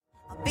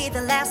be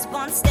the last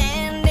one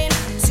standing.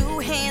 2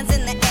 hands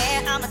in the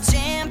air, I'm a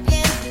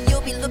champion.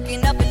 You'll be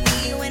looking up at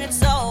me when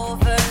it's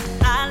over.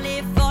 I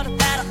live for the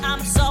battle,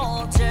 I'm a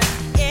soldier.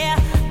 Yeah,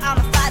 I'm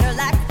a fighter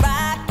like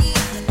Rocky.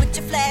 Put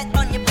your flag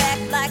on your back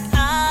like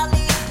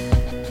Ali.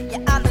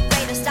 Yeah, I'm the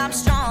greatest, I'm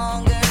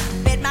stronger.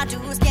 Bet my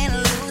dues, can't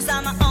lose,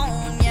 I'ma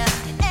own ya.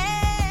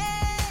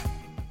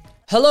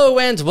 Hello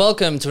and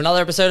welcome to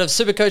another episode of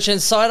Supercoach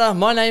Insider.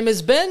 My name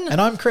is Ben.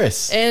 And I'm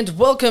Chris. And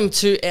welcome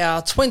to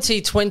our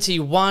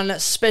 2021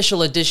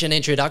 special edition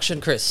introduction,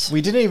 Chris.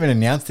 We didn't even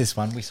announce this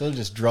one. We sort of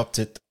just dropped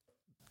it,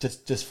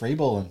 just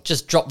freeballing.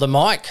 Just drop the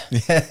mic.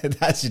 Yeah,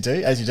 as you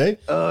do.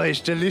 Oh, it's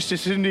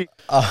delicious, isn't it?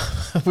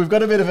 We've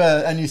got a bit of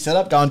a new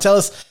setup going. Tell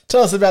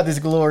us about this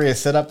glorious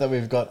setup that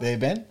we've got there,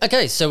 Ben.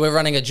 Okay, so we're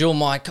running a dual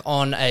mic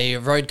on a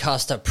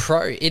Rodecaster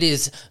Pro. It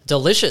is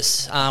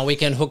delicious. We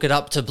can hook it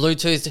up to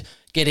Bluetooth,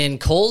 get in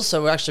calls,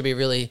 so we'll actually be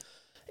really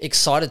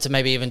excited to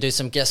maybe even do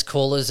some guest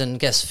callers and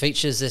guest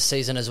features this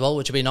season as well,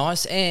 which would be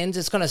nice. And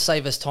it's going to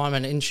save us time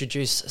and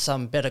introduce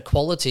some better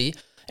quality.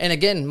 And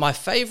again, my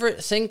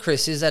favorite thing,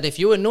 Chris, is that if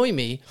you annoy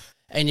me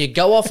and you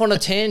go off on a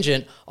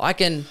tangent, I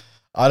don't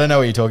know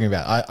what you're talking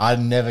about. I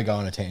never go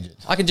on a tangent.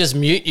 I can just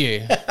mute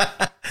you.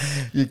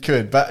 You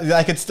could, but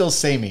they could still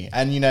see me.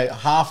 And, you know,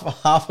 half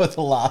of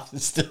the laugh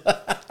is still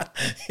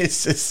it's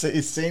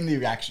seeing the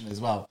reaction as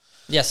well.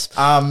 Yes.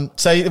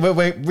 So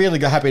we're really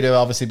happy to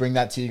obviously bring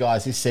that to you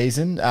guys this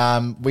season.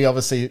 We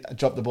obviously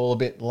dropped the ball a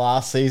bit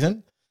last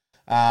season.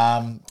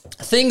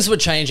 Things were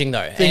changing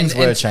though. Things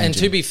were changing. And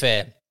to be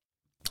fair,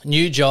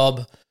 new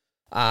job,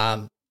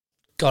 got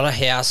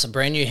a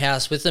brand new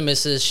house with the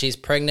missus. She's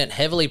pregnant,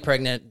 heavily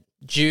pregnant,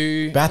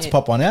 due. About to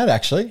pop one out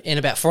actually. In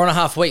about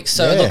 4.5 weeks.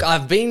 So Yeah. look,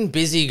 I've been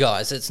busy,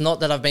 guys. It's not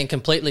that I've been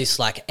completely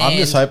slack. I'm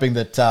just hoping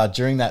that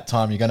during that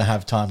time you're going to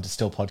have time to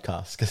still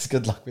podcast, because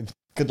good luck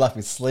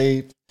with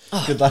sleep.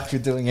 Good luck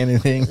with doing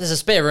anything. There's a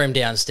spare room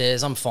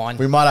downstairs. I'm fine.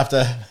 We might have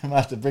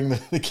to bring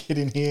the kid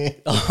in here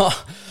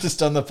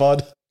just on the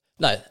pod.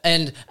 No,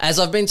 and as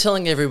I've been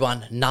telling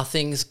everyone,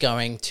 nothing's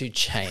going to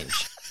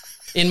change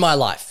in my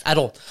life at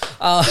all.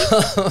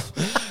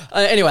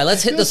 Anyway,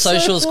 let's hit the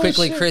socials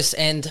quickly, Chris,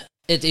 and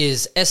it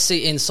is SC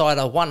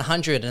Insider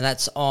 100, and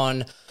that's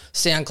on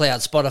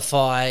SoundCloud,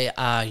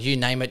 Spotify, you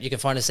name it. You can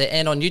find us there,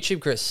 and on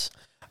YouTube, Chris.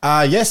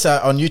 Yes,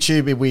 on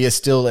YouTube, we are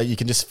still, you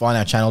can just find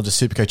our channel,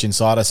 just Supercoach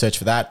Insider, search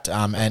for that,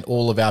 and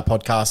all of our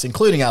podcasts,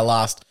 including our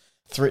last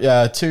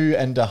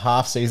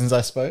 2.5 seasons,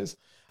 I suppose.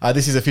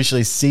 This is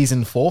officially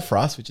season 4 for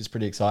us, which is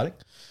pretty exciting.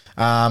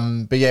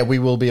 But yeah, we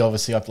will be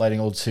obviously uploading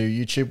all to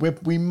YouTube.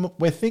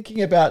 We're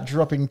thinking about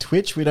dropping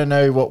Twitch. We don't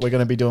know what we're going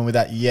to be doing with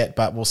that yet,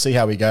 but we'll see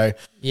how we go.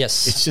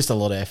 Yes. It's just a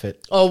lot of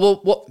effort.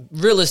 Oh, well,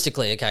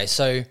 realistically, okay,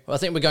 so I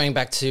think we're going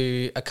back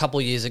to a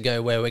couple years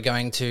ago where we're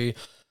going to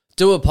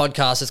do a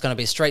podcast that's going to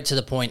be straight to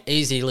the point,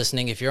 easy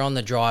listening if you're on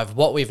the drive,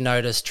 what we've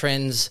noticed,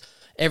 trends,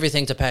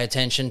 everything to pay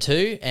attention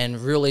to,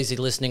 and real easy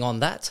listening on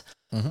that.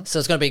 Mm-hmm. So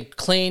it's going to be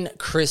clean,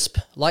 crisp,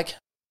 like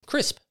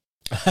crisp.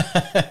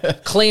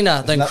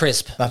 Cleaner than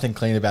crisp. Nothing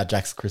clean about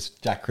Jack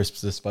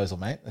Crisp's disposal,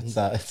 mate.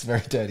 It's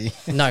very dirty.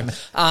 No.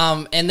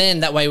 And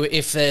then that way,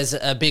 if there's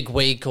a big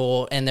week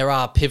and there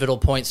are pivotal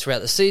points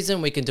throughout the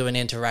season, we can do an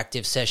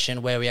interactive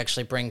session where we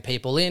actually bring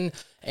people in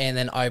and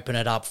then open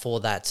it up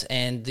for that.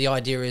 And the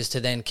idea is to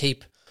then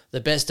keep the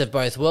best of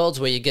both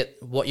worlds, where you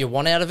get what you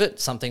want out of it,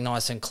 something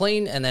nice and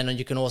clean, and then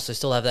you can also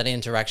still have that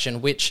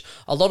interaction, which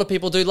a lot of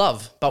people do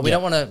love, but we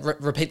don't want to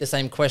repeat the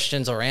same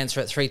questions or answer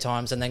it 3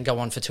 times and then go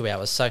on for 2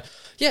 hours. So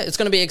yeah, it's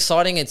going to be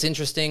exciting. It's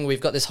interesting.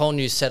 We've got this whole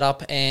new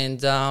setup,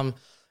 and there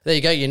you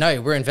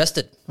go. We're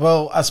invested.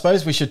 Well, I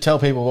suppose we should tell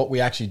people what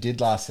we actually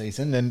did last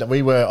season, and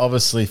we were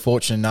obviously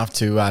fortunate enough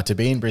to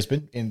be in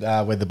Brisbane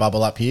with the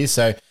bubble up here,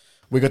 so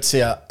we got to see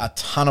a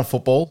ton of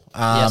football.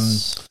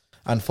 Yes.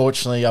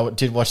 Unfortunately, I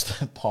did watch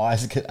the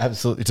Pies get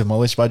absolutely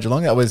demolished by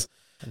Geelong. That was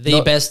the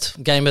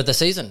best game of the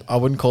season. I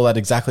wouldn't call that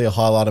exactly a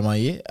highlight of my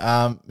year.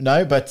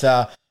 No, but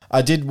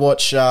I did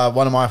watch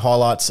one of my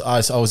highlights.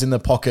 I was in the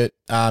pocket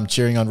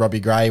cheering on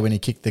Robbie Gray when he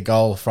kicked the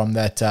goal from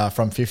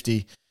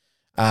 50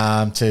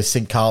 to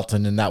St.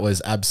 Carlton, and that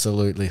was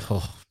absolutely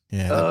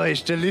Oh,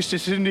 it's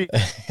delicious, isn't it?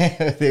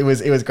 it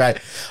was great.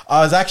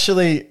 I was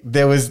actually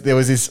there was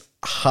this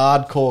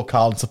hardcore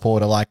Carlton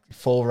supporter like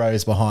 4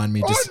 rows behind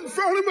me, just Right in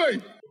front of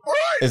me.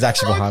 It was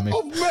actually behind me.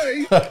 Of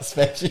me.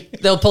 Especially.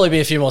 There'll probably be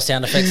a few more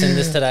sound effects in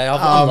this today.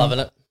 I'm loving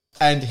it.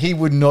 And he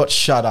would not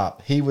shut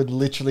up. He would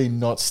literally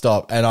not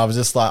stop. And I was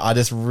just like, I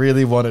just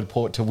really wanted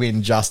Port to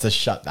win just to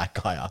shut that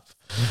guy up.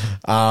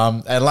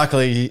 And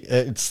luckily,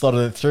 it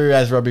slotted it through,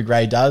 as Robbie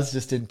Gray does,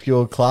 just in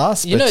pure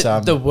class. You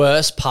know, the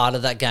worst part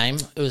of that game,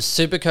 it was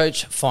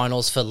Supercoach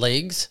finals for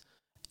leagues.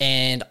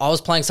 And I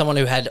was playing someone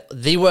who had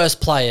the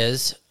worst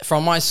players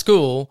from my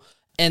school.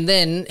 And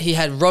then he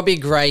had Robbie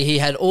Gray. He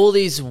had all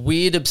these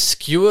weird,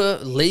 obscure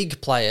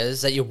league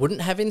players that you wouldn't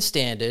have in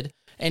standard,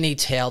 and he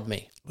towed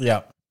me.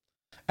 Yeah.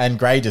 And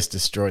Gray just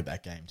destroyed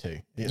that game too.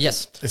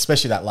 Yes.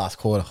 Especially that last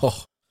quarter.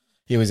 Oh,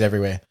 he was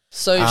everywhere.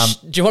 So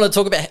do you want to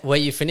talk about where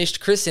you finished,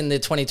 Chris, in the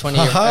 2020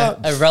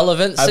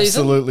 irrelevant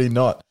season? Absolutely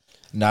not.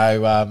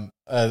 No,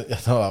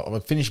 I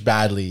finished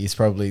badly is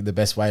probably the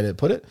best way to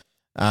put it.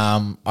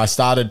 I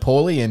started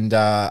poorly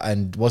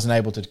and wasn't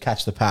able to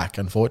catch the pack,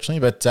 unfortunately.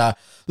 But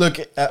look,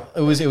 it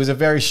was a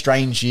very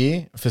strange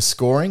year for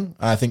scoring.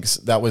 I think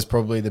that was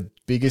probably the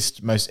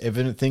biggest, most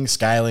evident thing.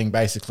 Scaling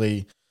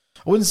basically,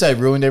 I wouldn't say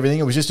ruined everything.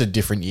 It was just a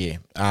different year,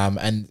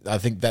 and I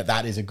think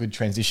that is a good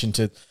transition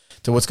to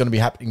what's going to be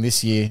happening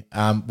this year.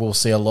 We'll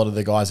see a lot of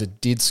the guys that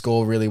did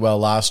score really well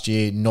last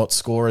year not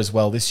score as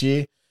well this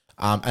year,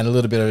 and a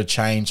little bit of a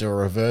change or a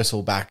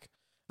reversal back.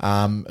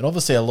 And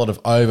obviously a lot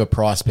of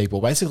overpriced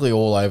people, basically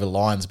all over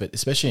lines, but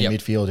especially in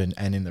midfield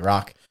and in the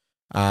ruck.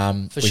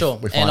 For sure.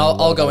 And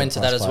I'll go into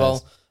that as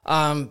well.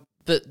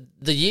 But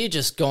the year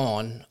just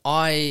gone,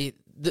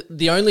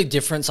 the only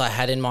difference I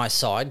had in my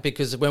side,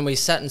 because when we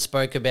sat and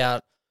spoke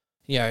about,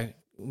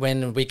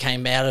 when we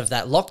came out of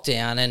that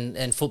lockdown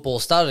and football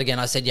started again,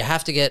 I said, you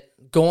have to get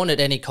Gawn at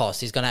any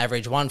cost. He's going to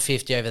average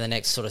 150 over the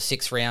next sort of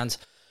 6 rounds.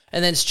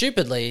 And then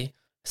stupidly,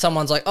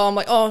 someone's like,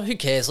 who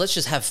cares? Let's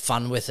just have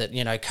fun with it.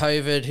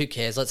 COVID, who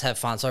cares? Let's have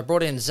fun. So I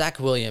brought in Zach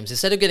Williams.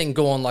 Instead of getting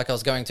Gawn like I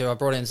was going to, I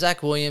brought in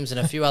Zach Williams and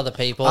a few other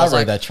people. I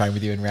rode that train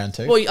with you in round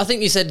 2. Well, I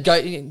think you said, do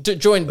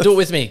it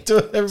with me.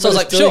 So I was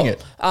like, sure.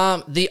 It.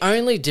 The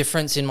only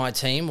difference in my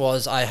team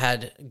was I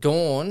had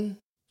Gawn.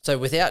 So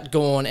without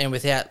Gawn and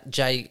without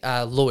Jay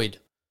Lloyd,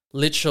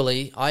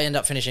 literally, I end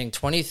up finishing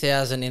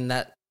 20,000 in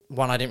that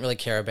one I didn't really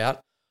care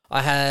about.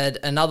 I had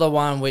another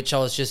one which I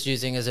was just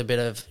using as a bit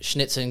of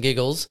schnitz and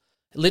giggles.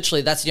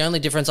 Literally, that's the only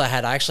difference I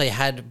had. I actually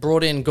had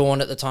brought in Gawn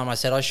at the time I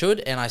said I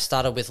should, and I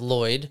started with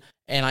Lloyd,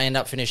 and I end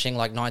up finishing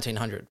like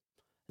 1,900.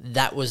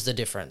 That was the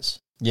difference.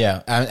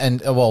 Yeah,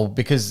 and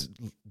because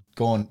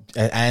Gawn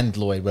and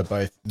Lloyd were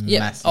both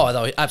massive. Oh,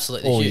 they were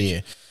absolutely all huge.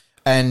 Year.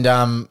 And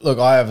look,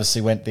 I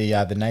obviously went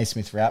the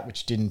Naismith route,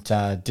 which didn't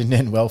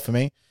end well for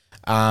me.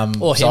 So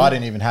I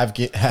didn't even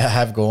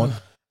have Gawn.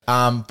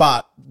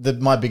 But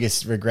my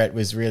biggest regret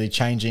was really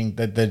changing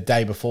the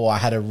day before. I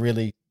had a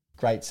really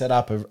great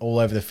setup all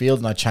over the field,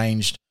 and I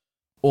changed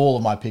all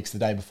of my picks the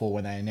day before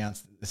when they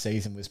announced that the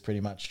season was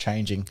pretty much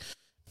changing,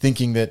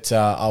 thinking that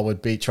I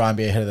would try and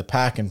be ahead of the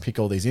pack and pick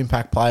all these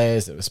impact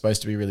players that were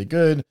supposed to be really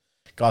good,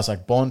 guys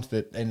like Bont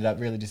that ended up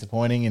really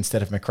disappointing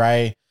instead of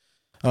McRae.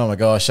 Oh my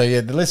gosh!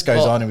 So the list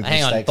goes on. With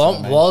hang mistakes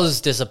on, Bont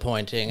was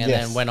disappointing, and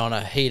then went on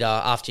a heater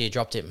after you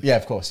dropped him. Yeah,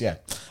 of course. Yeah,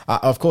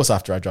 of course.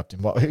 After I dropped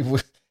him,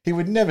 he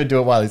would never do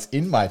it while he's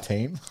in my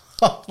team.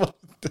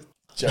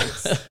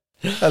 Jokes.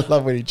 I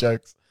love when he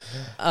jokes.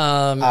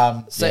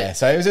 So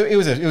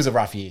it was a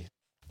rough year.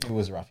 It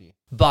was a rough year.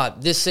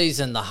 But this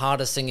season, the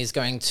hardest thing is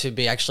going to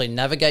be actually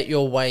navigate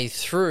your way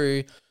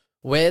through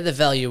where the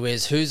value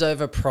is, who's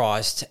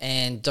overpriced,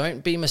 and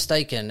don't be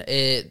mistaken.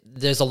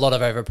 There's a lot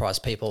of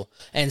overpriced people,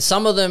 and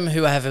some of them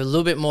who have a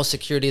little bit more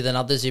security than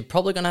others, you're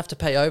probably going to have to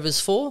pay overs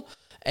for,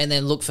 and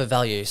then look for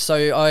value.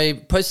 So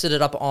I posted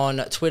it up on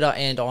Twitter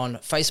and on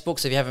Facebook.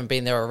 So if you haven't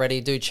been there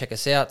already, do check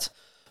us out.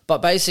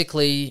 But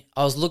basically,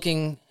 I was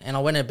looking, and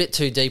I went a bit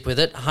too deep with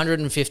it,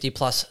 150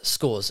 plus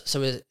scores. So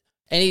with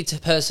any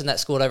person that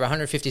scored over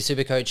 150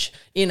 Supercoach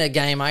in a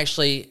game, I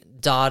actually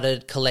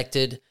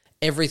collected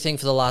everything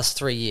for the last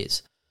 3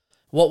 years.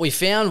 What we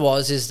found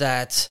is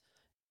that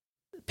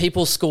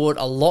people scored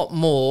a lot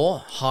more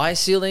high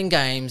ceiling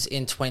games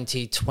in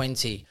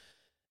 2020.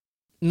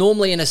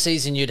 Normally in a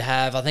season you'd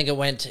have, I think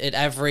it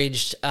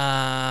averaged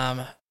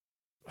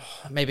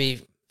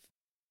maybe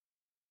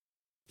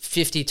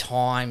 50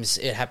 times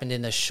it happened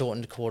in the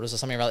shortened quarters or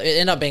something. It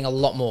ended up being a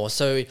lot more.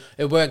 So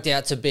it worked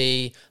out to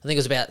be, I think it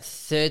was about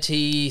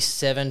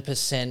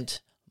 37%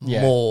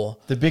 more.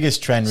 The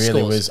biggest trend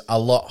really was a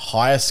lot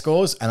higher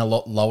scores and a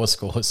lot lower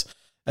scores.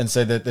 And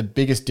so the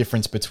biggest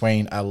difference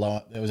between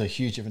there was a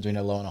huge difference between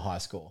a low and a high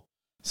score.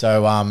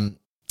 So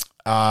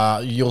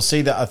you'll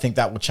see that I think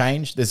that will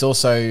change. There's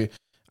also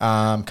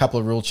a couple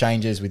of rule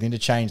changes with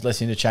interchange.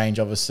 Less interchange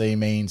obviously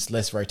means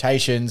less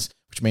rotations,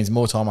 which means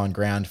more time on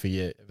ground for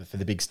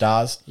the big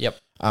stars. Yep.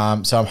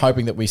 So I'm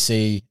hoping that we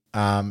see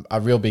a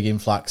real big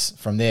influx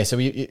from there. So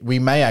we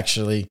may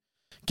actually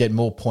get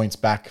more points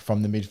back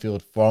from the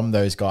midfield from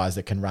those guys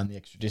that can run the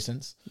extra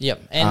distance.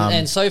 Yep.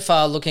 And so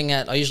far looking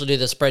at, I usually do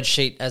the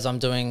spreadsheet as I'm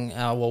doing,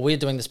 we're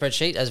doing the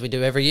spreadsheet as we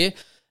do every year.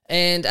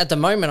 And at the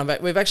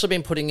moment, we've actually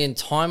been putting in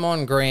time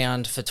on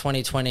ground for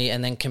 2020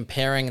 and then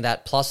comparing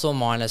that plus or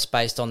minus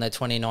based on their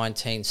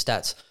 2019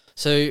 stats.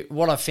 So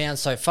what I've found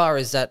so far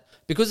is that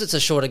because it's a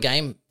shorter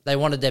game, they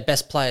wanted their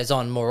best players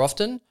on more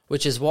often,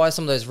 which is why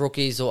some of those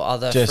rookies or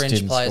other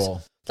fringe players,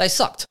 they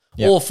sucked.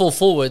 Yep. Or full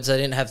forwards, they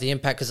didn't have the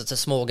impact because it's a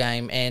small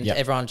game and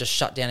everyone just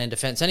shut down in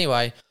defense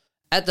anyway.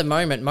 At the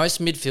moment,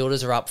 most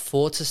midfielders are up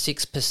 4 to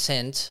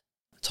 6%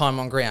 time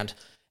on ground.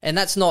 And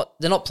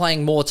they're not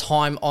playing more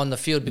time on the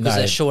field because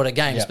they're shorter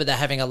games, but they're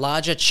having a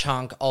larger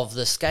chunk of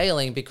the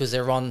scaling because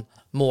they're on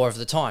more of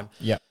the time.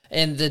 Yeah.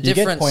 And the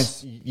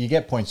difference... You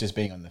get points just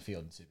being on the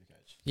field in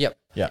Supercoach. Yep.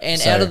 And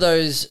out of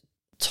those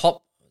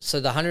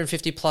the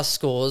 150 plus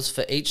scores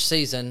for each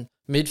season,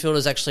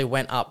 midfielders actually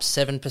went up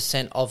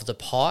 7% of the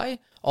pie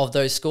of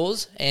those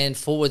scores, and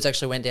forwards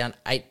actually went down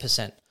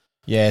 8%.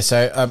 Yeah,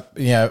 so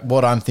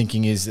what I'm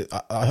thinking is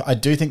that I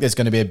do think there's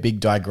going to be a big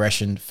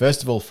digression,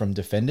 first of all, from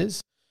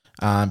defenders,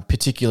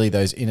 particularly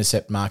those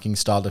intercept marking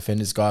style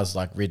defenders, guys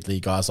like Ridley,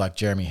 guys like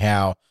Jeremy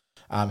Howe,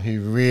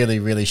 who really,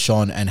 really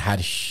shone and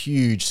had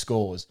huge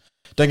scores.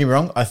 Don't get me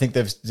wrong, I think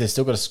they've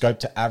still got a scope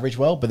to average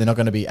well, but they're not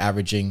going to be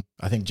averaging.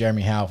 I think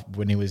Jeremy Howe,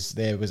 when he was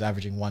there, was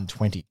averaging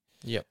 120.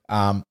 Yep.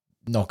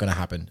 Not going to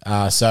happen.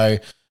 So,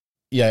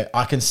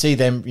 I can see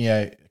them,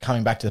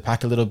 coming back to the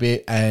pack a little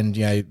bit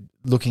and,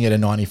 looking at a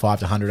 95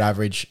 to 100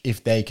 average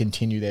if they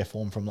continue their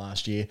form from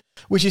last year,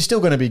 which is still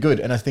going to be good.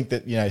 And I think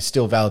that,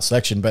 still valid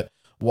selection, but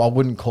I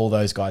wouldn't call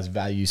those guys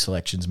value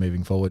selections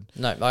moving forward.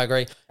 No, I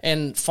agree.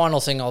 And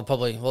final thing,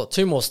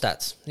 two more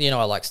stats.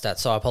 I like stats,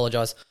 so I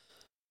apologize.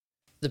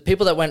 The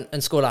people that went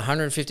and scored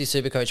 150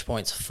 Supercoach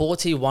points,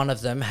 41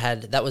 of them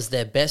that was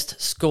their best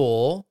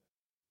score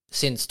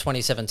since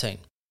 2017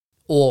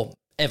 or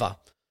ever.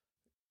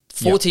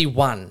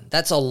 41. Yep.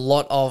 That's a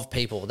lot of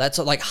people. That's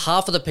like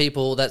half of the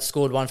people that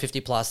scored 150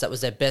 plus, that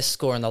was their best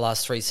score in the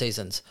last 3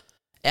 seasons.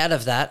 Out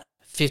of that,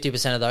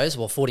 50% of those,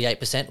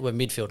 48% were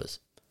midfielders.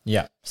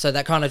 Yeah. So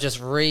that kind of just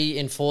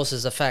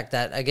reinforces the fact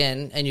that,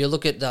 again, and you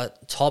look at the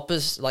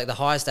toppers, like the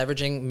highest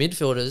averaging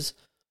midfielders,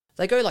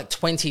 they go like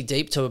 20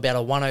 deep to about a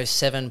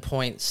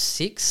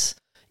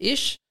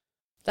 107.6-ish.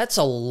 That's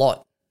a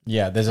lot.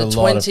 Yeah, there's a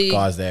lot of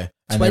guys there.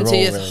 And 20th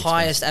really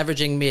highest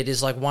averaging mid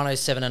is like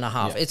 107.5.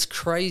 Yeah. It's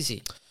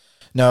crazy.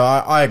 No,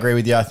 I agree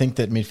with you. I think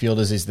that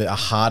midfielders is the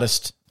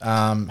hardest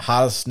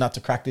nut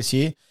to crack this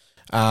year.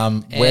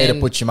 Where to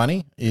put your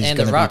money is going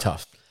to be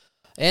tough.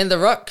 And the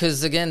ruck,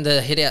 because again,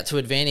 the hit out to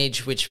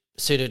advantage, which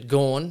suited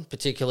Gawn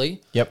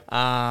particularly. Yep.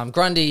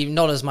 Grundy,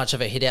 not as much of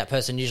a hit out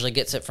person, usually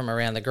gets it from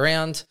around the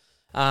ground.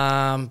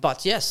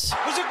 But yes.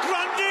 Was it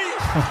Grundy?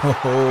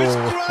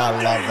 Oh,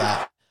 I love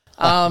that.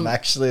 I'm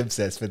actually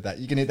obsessed with that.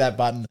 You can hit that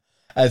button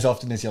as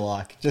often as you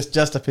like,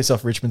 just to piss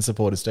off Richmond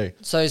supporters too.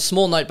 So,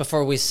 small note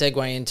before we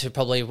segue into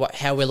probably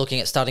how we're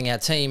looking at starting our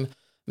team.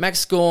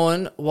 Max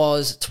Gawn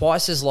was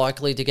twice as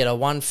likely to get a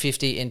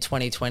 150 in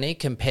 2020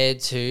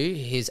 compared to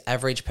his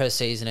average per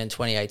season in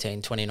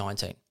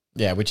 2018-2019.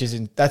 Yeah,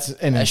 that's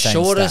an insane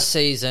shorter stat.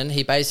 season.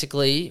 He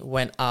basically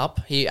went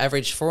up. He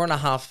averaged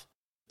 4.5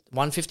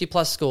 150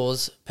 plus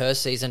scores per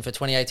season for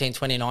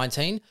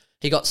 2018-2019.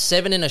 He got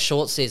 7 in a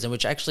short season,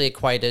 which actually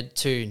equated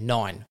to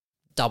 9,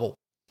 double.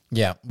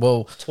 Yeah,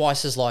 well,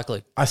 twice as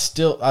likely.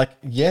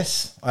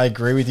 Yes, I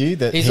agree with you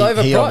that he's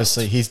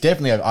overpriced. He's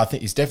definitely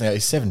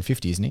he's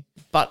 750, isn't he?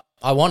 But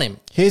I want him.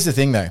 Here's the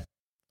thing though.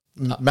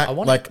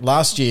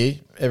 Last year,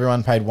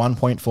 everyone paid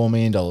 $1.4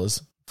 million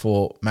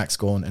for Max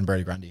Gawn and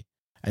Brody Grundy.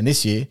 And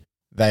this year,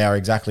 they are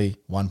exactly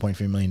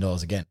 $1.3 million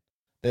again.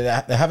 They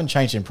haven't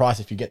changed in price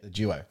if you get the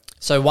duo.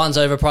 So one's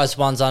overpriced,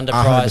 one's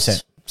underpriced.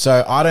 100%.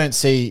 So I don't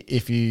see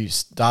if you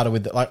started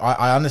with,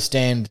 I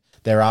understand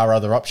there are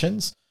other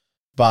options,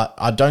 but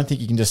I don't think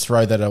you can just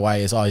throw that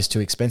away as, it's too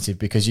expensive,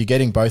 because you're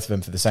getting both of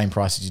them for the same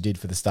price as you did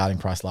for the starting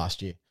price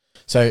last year.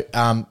 So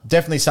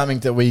definitely something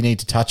that we need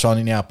to touch on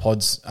in our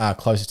pods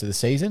closer to the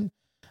season,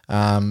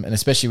 and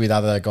especially with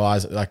other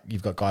guys. Like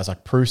you've got guys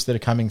like Bruce that are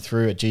coming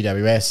through at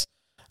GWS.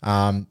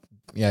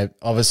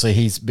 Obviously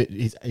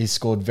he's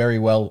scored very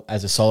well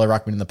as a solo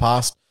ruckman in the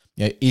past.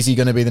 Is he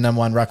going to be the number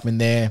one ruckman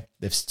there?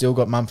 They've still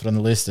got Mumford on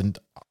the list, and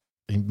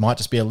he might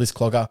just be a list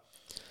clogger.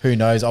 Who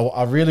knows?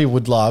 I really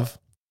would love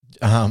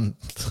them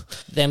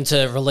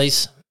to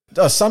release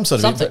some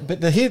sort of something.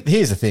 But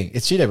here's the thing.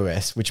 It's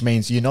GWS, which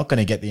means you're not going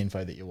to get the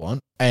info that you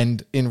want.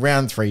 And in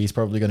round 3, he's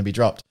probably going to be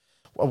dropped.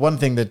 One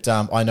thing that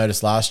I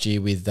noticed last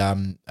year with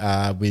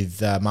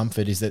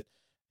Mumford is that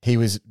he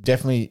was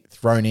definitely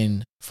thrown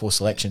in for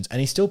selections, and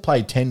he still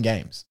played 10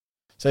 games.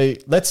 So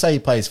let's say he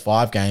plays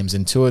 5 games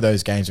and 2 of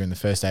those games are in the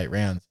first 8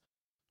 rounds.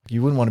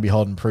 You wouldn't want to be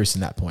holding Bruce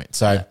in that point.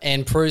 So,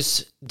 and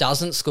Bruce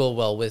doesn't score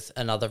well with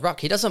another ruck.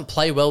 He doesn't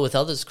play well with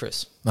others,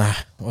 Chris.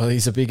 Well,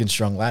 he's a big and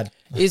strong lad.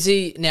 Is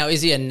he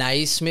a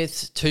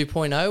Naismith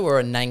 2.0 or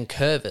a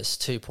Nankervis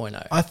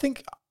 2.0? I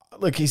think,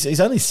 look,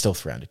 he's only still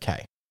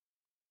 300K.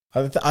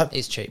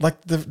 He's cheap. Like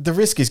the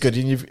risk is good.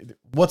 And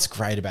what's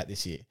great about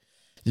this year?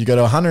 You got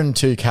a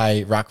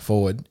 102K ruck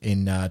forward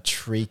in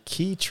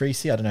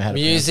Treacy. I don't know how to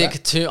pronounce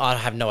that. I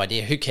have no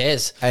idea. Who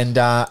cares?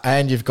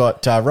 And you've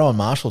got Rowan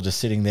Marshall just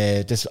sitting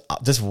there, just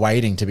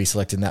waiting to be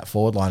selected in that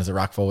forward line as a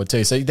ruck forward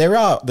too. So there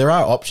are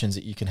options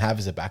that you can have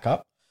as a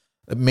backup.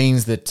 It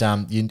means that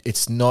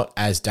it's not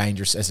as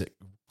dangerous as it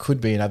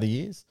could be in other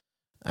years.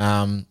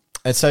 And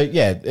so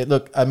there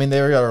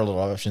are a lot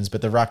of options,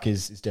 but the ruck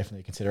is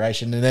definitely a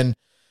consideration. And then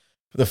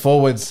the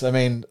forwards,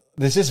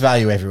 there's just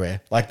value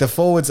everywhere. Like the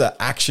forwards are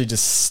actually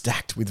just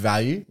stacked with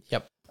value.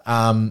 Yep.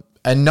 And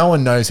no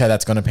one knows how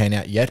that's going to pan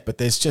out yet, but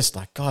there's just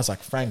like guys like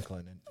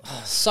Franklin and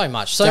so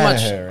much.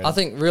 Danaher I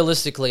think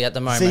realistically at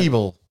the moment,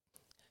 Siebel,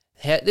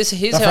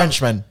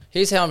 Frenchman.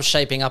 Here's how I'm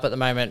shaping up at the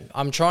moment.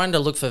 I'm trying to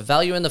look for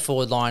value in the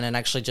forward line and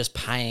actually just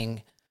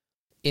paying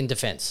in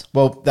defense.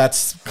 Well,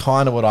 that's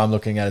kind of what I'm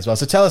looking at as well.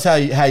 So tell us how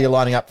you're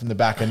lining up from the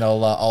back, and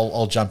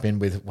I'll jump in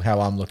with how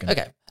I'm looking.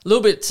 Okay. A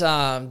little bit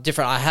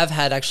different. I have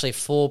had actually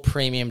 4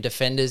 premium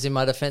defenders in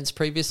my defense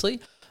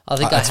previously. I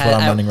think That's I had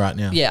what I'm running right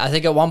now. Yeah, I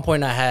think at one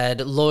point I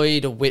had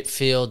Lloyd,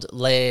 Whitfield,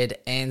 Laird,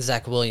 and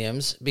Zach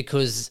Williams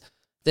because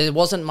there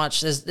wasn't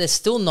much. There's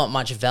still not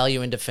much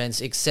value in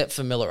defense except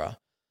for Millerer.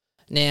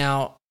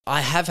 Now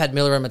I have had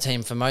Millerer in my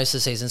team for most of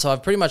the season, so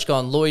I've pretty much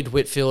gone Lloyd,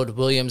 Whitfield,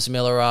 Williams,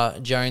 Millerer,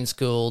 Jones,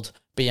 Gould,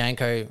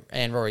 Bianco,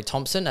 and Rory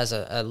Thompson as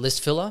a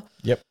list filler.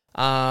 Yep.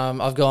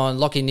 I've gone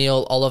Lockie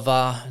Neal,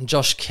 Oliver,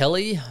 Josh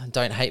Kelly.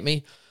 Don't hate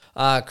me.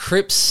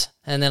 Cripps.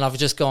 And then I've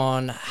just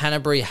gone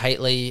Hanbury,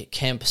 Haitley,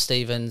 Kemp,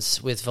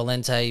 Stevens with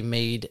Valente,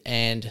 Mead,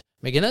 and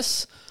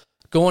McGuinness.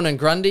 Gawn and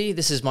Grundy.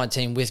 This is my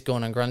team with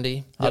Gawn and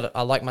Grundy. Yep.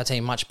 I like my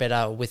team much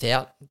better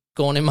without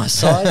Gawn in my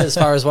side as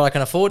far as what I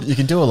can afford. You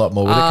can do a lot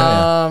more with it,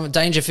 can't you?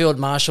 Dangerfield,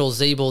 Marshall,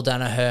 Zeeble,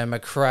 Danaher,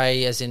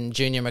 McRae, as in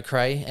Junior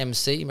McRae,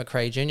 MC,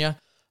 McRae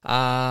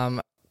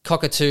Jr.,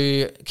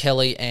 Cockatoo,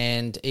 Kelly,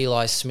 and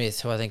Eli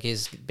Smith, who I think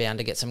is bound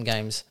to get some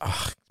games.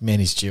 Oh, man,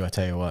 he's due, I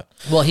tell you what.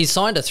 Well, he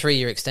signed a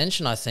 3-year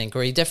extension, I think,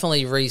 or he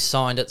definitely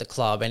re-signed at the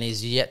club and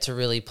he's yet to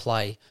really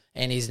play.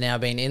 And he's now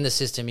been in the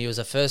system. He was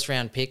a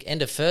first-round pick,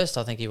 end of first,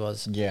 I think he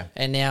was. Yeah.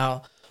 And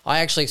now I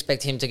actually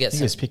expect him to get I think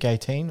it was pick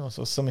 18 or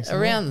something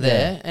around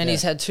there. Yeah, And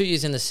he's had 2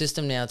 years in the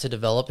system now to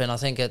develop. And I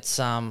think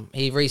it's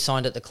he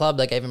re-signed at the club.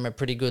 They gave him a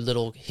pretty good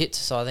little hit.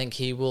 So I think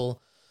he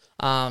will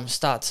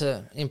start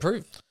to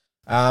improve.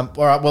 All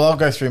right, well, I'll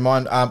go through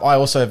mine. I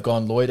also have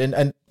gone Lloyd,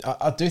 and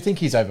I do think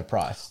he's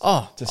overpriced.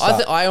 Oh, to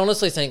start. I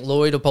honestly think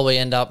Lloyd will probably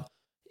end up.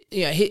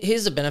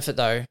 Here's the benefit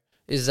though,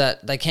 is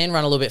that they can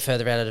run a little bit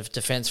further out of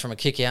defence from a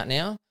kick out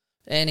now,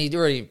 and he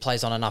already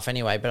plays on enough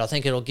anyway. But I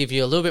think it'll give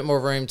you a little bit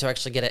more room to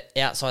actually get it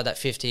outside that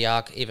 50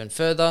 arc even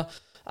further.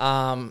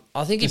 I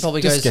think he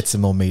probably just goes. get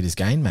some more meters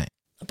gained, mate.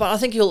 But I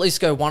think he'll at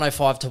least go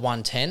 105 to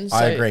 110. So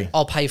I agree.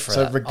 I'll pay for it.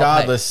 So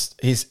regardless,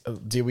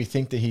 do we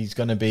think that he's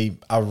going to be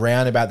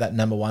around about that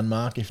number 1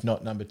 mark, if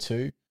not number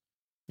 2?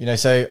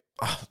 So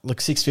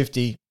look,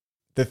 650.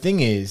 The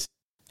thing is,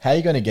 how are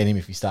you going to get him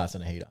if he starts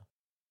on a heater?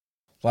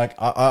 Like,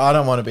 I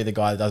don't want to be the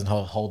guy that doesn't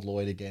hold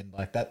Lloyd again.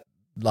 Like, that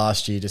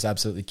last year just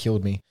absolutely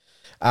killed me.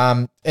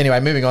 Anyway,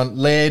 moving on.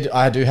 Laird,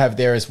 I do have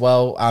there as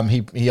well.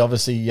 He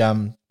obviously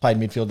played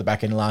midfield the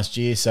back end last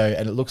year,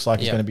 and it looks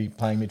like he's going to be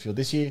playing midfield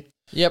this year.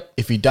 Yep.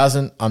 If he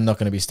doesn't, I'm not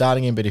going to be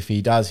starting him. But if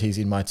he does, he's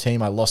in my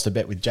team. I lost a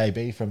bet with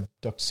JB from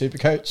Dr.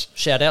 Supercoach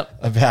Shout out.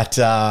 about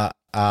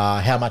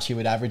how much he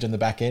would average on the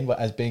back end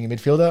as being a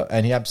midfielder,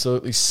 and he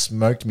absolutely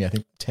smoked me. I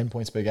think 10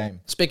 points per game.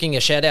 Speaking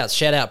of shout-outs,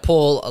 shout-out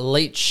Paul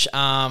Leach.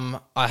 I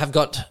have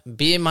got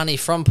beer money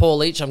from Paul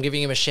Leach. I'm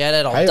giving him a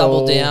shout-out. I'll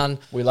double down.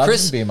 We love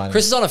Chris, some beer money.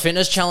 Chris is on a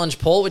fitness challenge,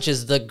 Paul, which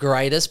is the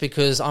greatest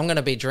because I'm going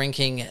to be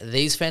drinking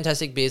these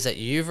fantastic beers that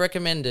you've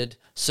recommended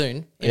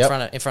soon in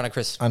front of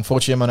Chris.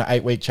 Unfortunately, I'm on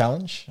an 8-week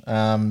challenge.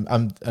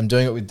 I'm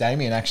doing it with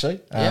Damien, actually.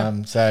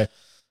 So...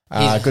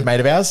 good mate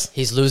of ours.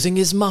 He's losing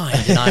his mind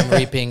and I'm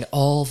reaping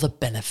all the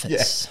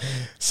benefits. Yeah.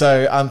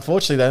 So,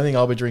 unfortunately, the only thing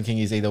I'll be drinking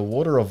is either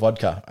water or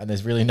vodka, and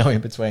there's really no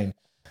in between.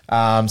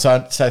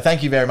 So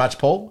thank you very much,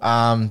 Paul.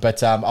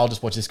 But I'll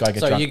just watch this guy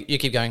get drunk. So you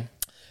keep going.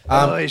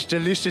 It's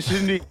delicious,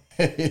 isn't it?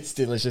 It's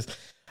delicious.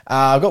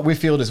 I've got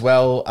Whitfield as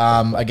well.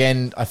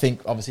 Again, I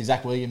think, obviously,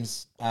 Zach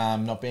Williams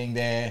not being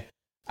there.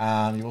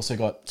 You've also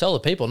got... Tell the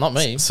people, not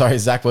me. Sorry,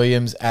 Zach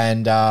Williams.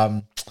 And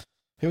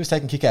who was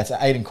taking kickouts?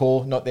 Aiden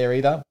Core, not there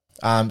either.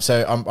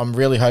 So I'm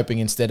really hoping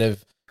instead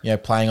of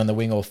playing on the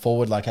wing or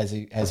forward like as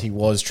he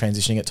was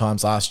transitioning at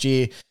times last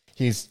year,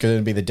 he's going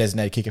to be the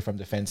designated kicker from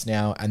defence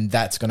now, and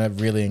that's going to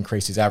really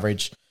increase his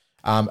average.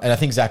 And I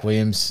think Zach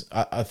Williams,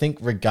 I think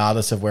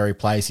regardless of where he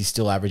plays, he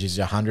still averages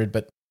 100.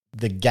 But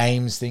the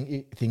games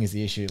thing is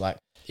the issue. Like,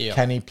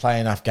 can he play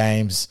enough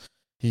games?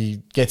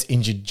 He gets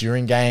injured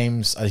during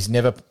games. I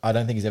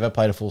don't think he's ever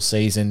played a full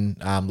season.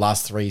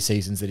 Last 3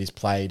 seasons that he's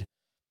played.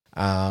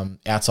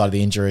 Outside of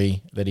the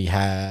injury that he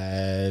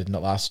had,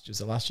 was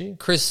it last year?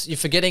 Chris, you're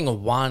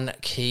forgetting one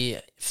key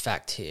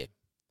fact here.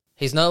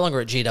 He's no longer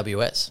at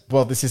GWS.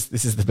 Well, this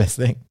is the best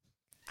thing.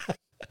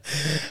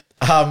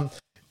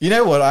 You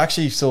know what? I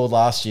actually saw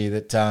last year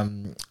that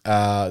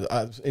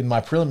in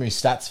my preliminary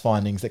stats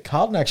findings that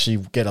Carlton actually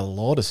get a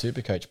lot of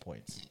Supercoach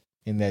points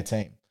in their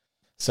team.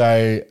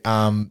 So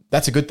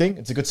that's a good thing.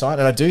 It's a good sign.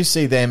 And I do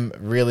see them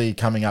really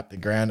coming up the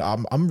ground.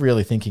 I'm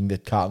really thinking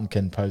that Carlton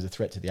can pose a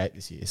threat to the 8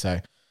 this year.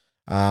 So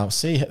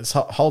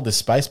hold this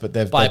space, but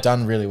they've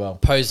done really well.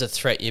 Pose a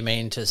threat, you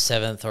mean to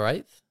 7th or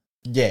 8th?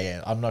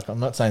 Yeah. I'm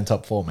not saying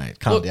top 4, mate.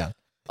 Calm down.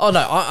 Oh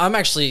no, I'm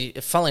actually,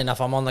 funnily enough,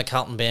 I'm on the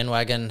Carlton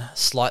bandwagon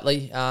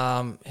slightly.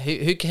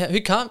 Who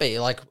can't be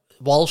like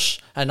Walsh,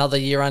 another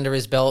year under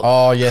his belt.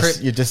 Oh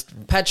yes,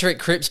 Patrick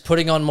Cripps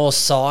putting on more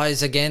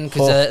size again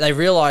because they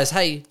realise,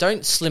 hey,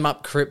 don't slim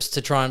up Cripps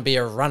to try and be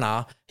a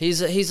runner.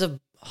 He's a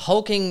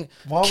hulking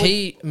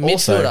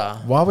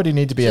midfielder. Why would he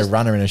need to be a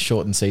runner in a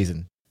shortened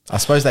season? I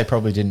suppose they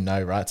probably didn't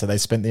know, right? So they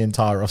spent the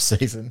entire off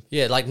season.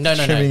 Yeah, like no,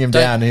 trimming him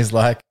down. He's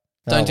like,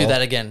 don't do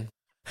that again.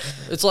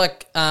 It's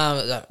like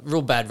a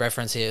real bad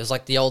reference here. It was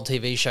like the old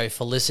TV show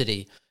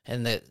Felicity,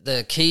 and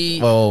the key.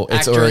 Well,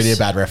 it's actress, already a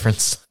bad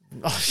reference.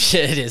 Oh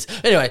shit, it is.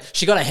 Anyway,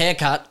 she got a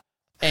haircut,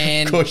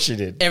 And Of course she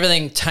did.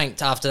 Everything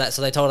tanked after that.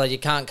 So they told her, you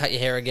can't cut your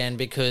hair again,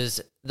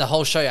 because the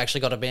whole show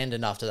actually got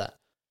abandoned after that.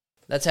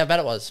 That's how bad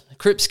it was.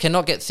 Crips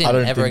cannot get thin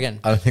ever again.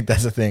 I don't think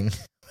that's a thing.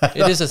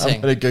 It is a thing.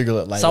 I'm going to Google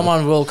it later.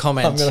 Someone will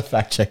comment. I'm going to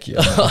fact check you.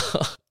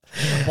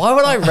 Why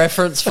would I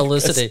reference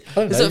Felicity? I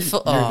don't Is know.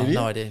 it You're an idiot.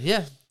 no idea.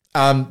 Yeah.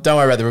 Don't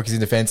worry about the rookies in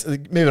defense.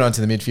 Moving on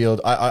to the midfield,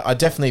 I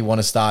definitely want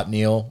to start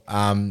Neil.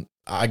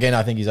 Again,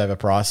 I think he's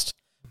overpriced,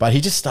 but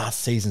he just starts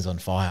seasons on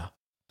fire.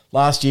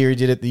 Last year he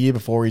did it. The year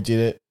before he did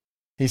it.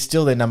 He's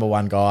still their number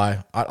one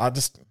guy.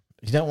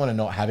 You don't want to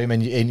not have him,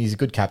 and he's a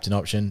good captain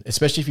option,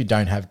 especially if you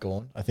don't have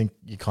Gawn. I think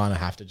you kind of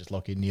have to just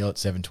lock in Neil at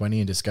 720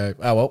 and just go,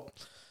 oh, well.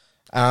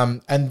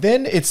 And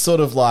then it's sort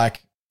of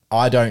like,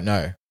 I don't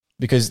know,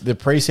 because the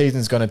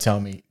preseason's going to tell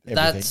me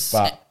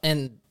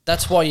everything.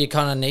 That's why you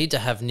kind of need to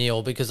have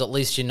Neil, because at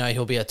least you know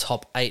he'll be a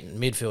top 8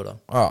 midfielder.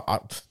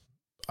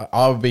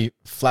 I would be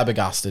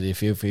flabbergasted if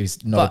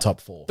he's not a top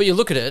 4. But you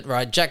look at it,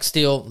 right? Jack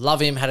Steele,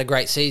 love him, had a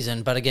great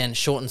season, but again,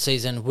 shortened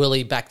season, will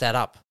he back that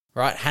up,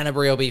 right?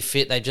 Hanbury will be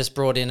fit. They just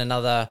brought in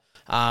another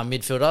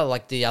midfielder,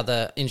 like the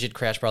other injured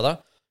Crouch brother.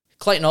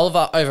 Clayton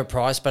Oliver,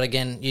 overpriced, but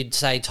again, you'd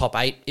say top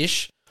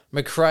 8-ish.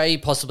 McRae,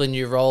 possibly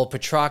new role.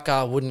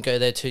 Petrarca wouldn't go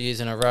there 2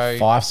 years in a row.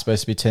 Five's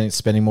supposed to be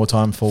spending more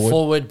time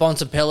forward.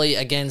 Bontempelli,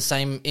 again,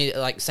 same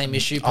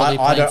issue. Probably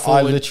playing I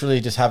forward.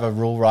 literally just have a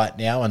rule right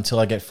now until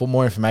I get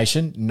more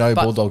information. No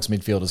Bulldogs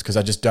midfielders, because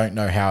I just don't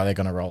know how they're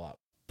going to roll up.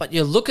 But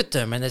you look at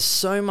them and there's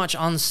so much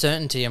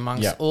uncertainty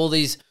amongst all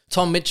these.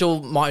 Tom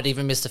Mitchell might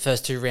even miss the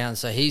first 2 rounds,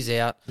 so he's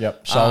out.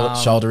 Yep.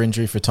 Shoulder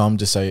injury for Tom,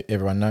 just so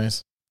everyone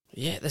knows.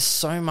 Yeah, there's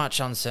so much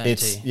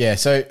uncertainty.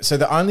 So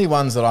the only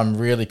ones that I'm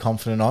really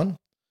confident on,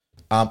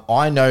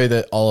 I know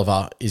that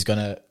Oliver is going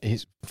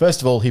to, first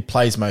of all, he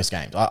plays most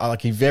games.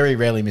 He very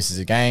rarely misses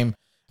a game,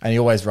 and he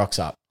always rocks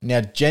up.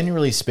 Now,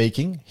 generally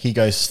speaking, he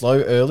goes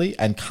slow early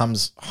and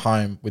comes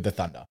home with the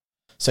Thunder.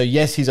 So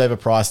yes, he's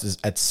overpriced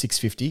at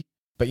 650,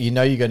 but you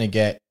know you're going to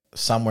get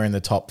somewhere in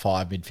the top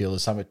 5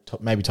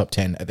 midfielders, maybe top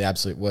 10 at the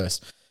absolute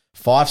worst.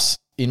 Fife's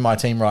in my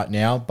team right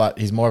now, but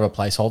he's more of a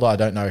placeholder. I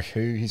don't know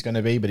who he's going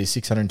to be, but he's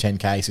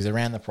 610K, so he's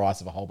around the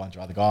price of a whole bunch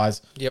of other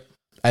guys. Yep.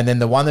 And then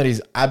the one that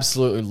is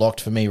absolutely locked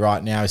for me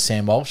right now is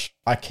Sam Walsh.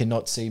 I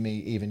cannot see me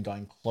even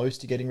going close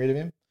to getting rid of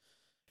him.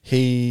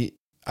 He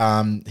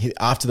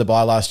after the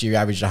bye last year,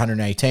 averaged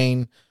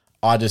 118.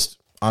 I'm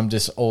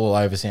just all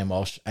over Sam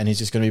Walsh, and he's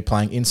just going to be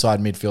playing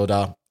inside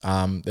midfielder.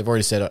 They've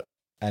already said it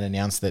and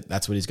announced that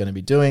that's what he's going to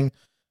be doing.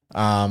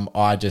 I'm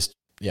all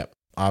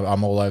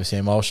over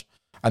Sam Walsh.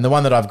 And the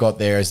one that I've got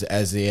there at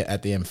the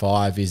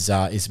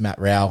M5 is Matt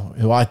Rowell,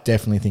 who I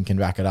definitely think can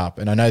back it up.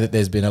 And I know that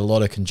there's been a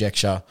lot of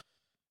conjecture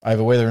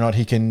over whether or not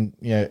he can,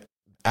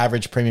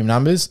 average premium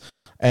numbers.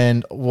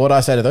 And what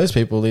I say to those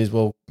people is,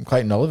 well,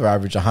 Clayton Oliver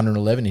averaged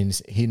 111 in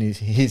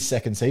his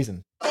second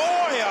season. Boy,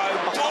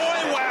 oh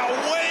boy,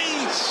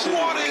 wowee,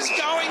 what is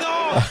going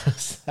on?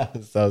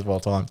 That was well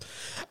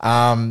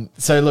timed.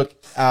 So look,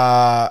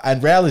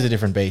 and Rowell is a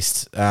different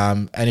beast.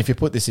 And if you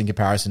put this in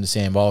comparison to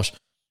Sam Walsh,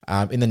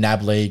 in the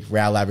NAB League,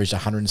 Rowell averaged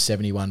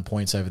 171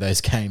 points over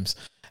those games,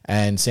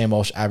 and Sam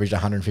Walsh averaged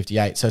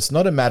 158. So it's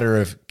not a matter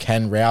of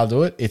can Rowell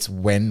do it; it's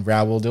when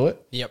Rowell will do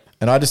it. Yep.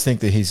 And I just think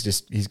that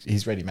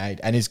he's ready made,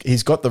 and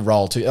he's got the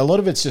role too. A lot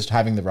of it's just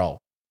having the role,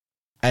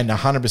 and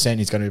 100%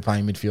 he's going to be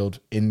playing midfield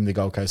in the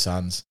Gold Coast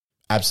Suns,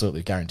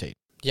 absolutely guaranteed.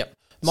 Yep.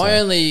 My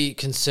only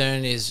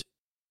concern is,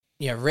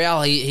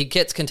 Rowell, he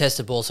gets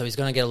contested ball, so he's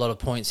going to get a lot of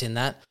points in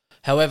that.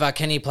 However,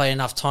 can he play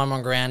enough time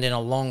on ground in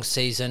a long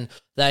season?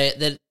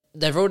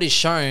 They've already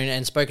shown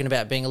and spoken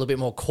about being a little bit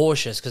more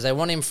cautious because they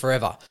want him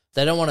forever.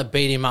 They don't want to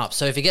beat him up.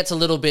 So if he gets a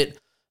little bit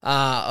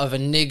of a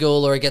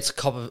niggle or he gets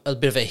a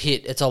bit of a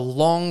hit, it's a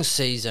long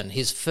season.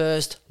 His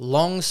first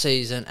long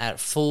season at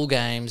full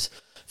games.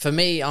 For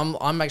me,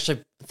 I'm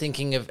actually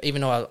thinking of, even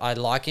though I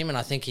like him and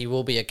I think he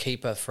will be a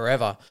keeper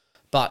forever,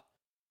 but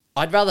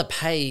I'd rather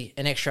pay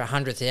an extra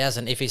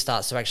 100,000 if he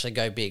starts to actually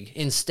go big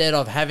instead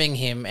of having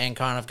him and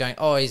kind of going,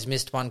 oh, he's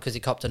missed one because he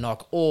copped a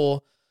knock,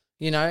 or,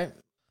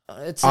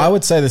 I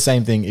would say the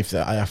same thing if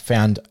I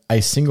found a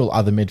single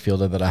other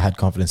midfielder that I had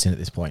confidence in at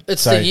this point.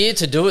 It's the year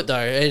to do it, though.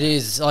 It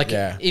is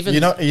even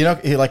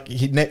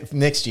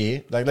next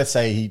year. Like, let's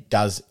say he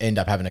does end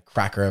up having a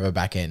cracker of a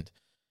back end.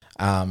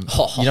 You're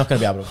not going to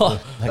be able to.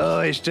 Oh,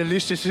 it's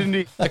delicious, isn't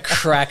it? A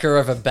cracker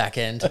of a back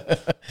end.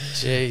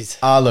 Jeez.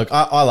 Look,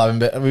 I love him,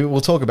 but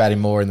we'll talk about him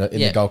more in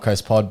the Gold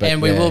Coast pod. But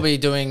we will be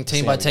doing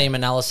team by team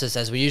analysis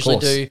as we usually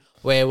do,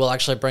 where we'll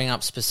actually bring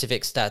up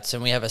specific stats,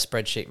 and we have a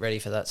spreadsheet ready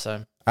for that.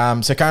 So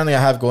currently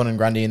I have Gordon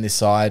Grundy in this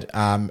side,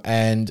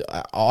 and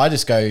I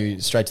just go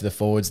straight to the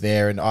forwards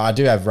there, and I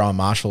do have Rowan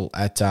Marshall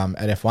at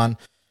F1,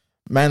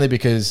 mainly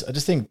because I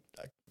just think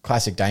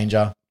classic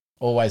Danger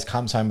always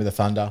comes home with a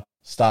Thunder,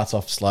 starts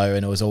off slow,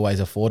 and it was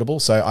always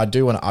affordable. So I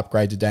do want to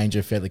upgrade to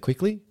Danger fairly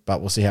quickly, but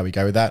we'll see how we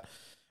go with that.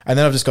 And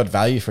then I've just got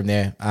value from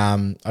there.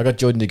 I got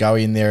Jordan De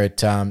Goey in there at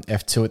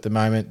F2 at the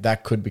moment.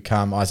 That could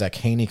become Isaac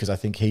Heaney because I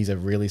think he's a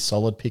really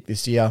solid pick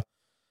this year.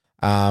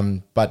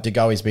 But De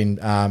Goey's been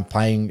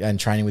playing and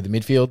training with the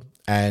midfield,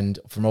 and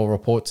from all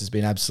reports has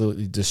been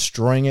absolutely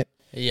destroying it.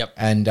 Yep.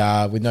 And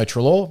with no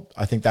Treloar,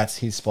 I think that's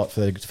his spot for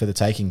the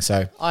taking.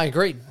 So I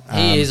agree.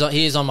 He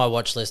is on my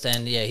watch list,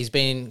 and yeah, he's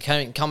been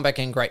come back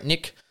in great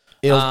nick.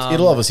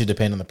 it'll obviously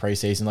depend on the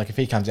preseason. Like if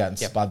he comes out and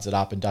spuds it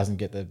up and doesn't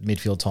get the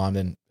midfield time,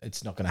 then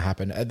it's not going to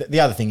happen. The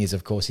other thing is,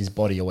 of course, his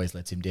body always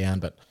lets him down.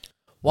 But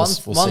One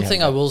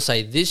thing I will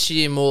say, this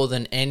year more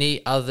than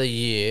any other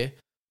year,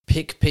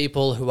 pick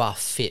people who are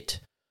fit.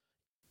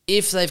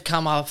 If they've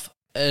come off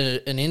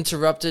an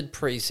interrupted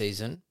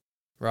preseason,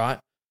 right?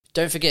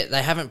 Don't forget,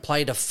 they haven't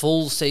played a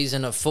full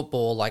season of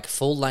football, like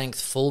full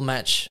length, full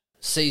match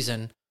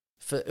season.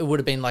 It would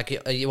have been like,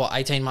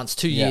 18 months,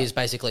 2 years,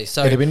 basically.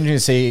 So it'd be interesting to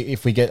see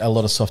if we get a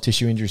lot of soft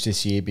tissue injuries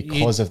this year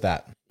because of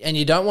that. And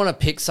you don't want to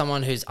pick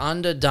someone who's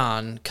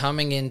underdone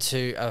coming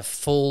into a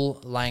full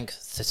length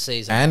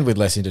season. And with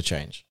less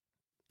interchange.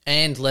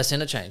 And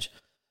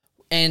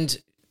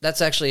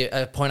that's actually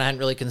a point I hadn't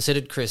really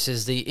considered, Chris,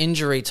 is the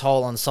injury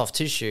toll on soft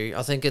tissue.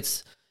 I think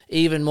it's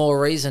even more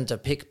reason to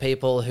pick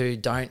people who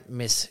don't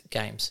miss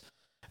games.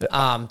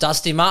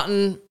 Dusty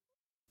Martin,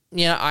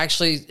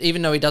 actually,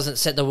 even though he doesn't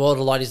set the world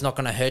alight, he's not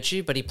going to hurt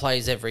you, but he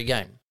plays every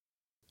game.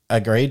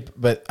 Agreed.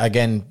 But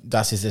again,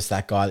 Dusty's just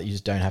that guy that you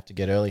just don't have to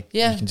get early.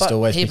 Yeah, you can just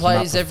always he pick him up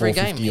plays for every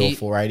game. 450 or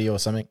 480 or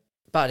something.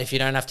 But if you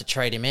don't have to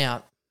trade him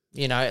out,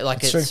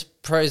 That's it's true.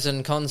 pros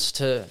and cons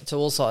to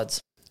all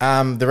sides.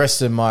 The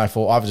rest of my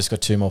I've just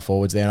got two more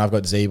forwards there, and I've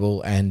got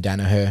Zeeble and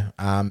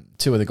Danaher,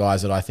 two of the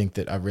guys that I think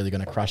that are really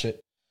going to crush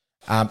it.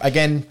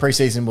 Again,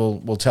 preseason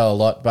will tell a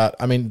lot, but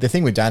I mean the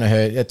thing with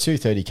Danaher at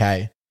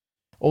 230k,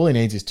 all he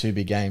needs is 2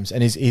 big games,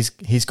 and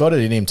he's got it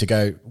in him to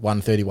go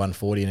 130,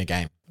 140 in a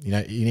game.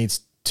 He needs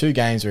 2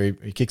 games where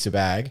he kicks a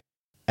bag,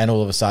 and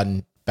all of a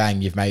sudden,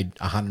 bang, you've made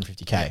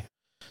 150k.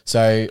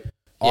 So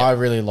I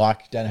really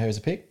like Danaher as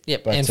a pick.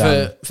 Yep, but,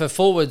 and for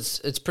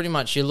forwards, it's pretty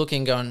much you're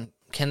looking going,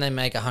 can they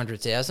make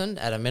 100,000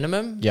 at a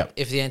minimum? Yep.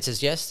 If the answer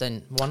is yes,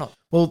 then why not?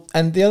 Well,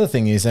 and the other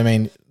thing is, I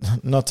mean,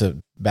 not to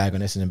bag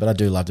on Essendon, but I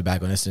do love to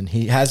bag on Essendon.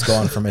 He has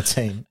gone from a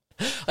team.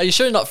 Are you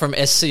sure you're not from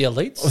SC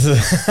Elites?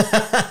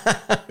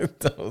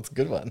 That was a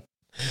good one.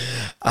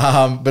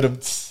 But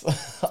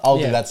I'll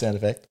do that sound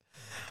effect.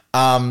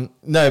 No,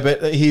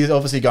 but he's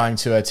obviously going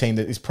to a team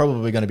that is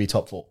probably going to be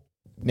top 4.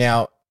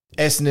 Now,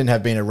 Essendon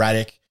have been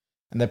erratic,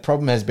 and the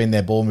problem has been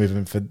their ball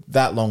movement for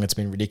that long. It's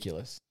been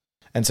ridiculous.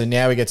 And so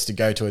now he gets to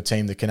go to a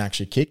team that can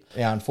actually kick.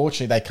 Now,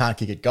 unfortunately, they can't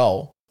kick at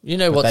goal.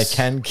 But they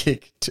can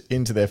kick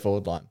into their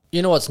forward line.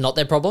 You know what's not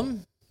their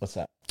problem? What's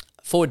that?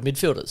 Forward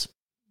midfielders.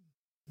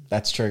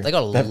 That's true. They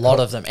got a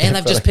lot of them, and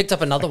they've just picked up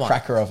another one.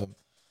 Cracker of them.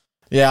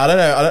 Yeah, I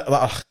don't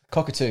know.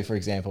 Cockatoo, for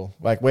example.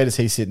 Like, where does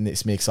he sit in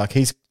this mix? Like,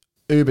 he's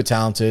uber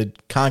talented,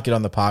 can't get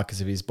on the park because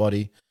of his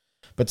body.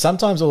 But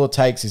sometimes all it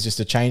takes is just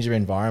a change of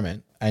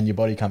environment, and your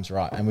body comes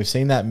right. And we've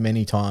seen that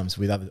many times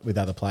with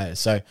other players.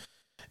 So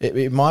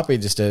it might be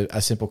just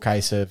a simple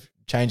case of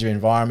change of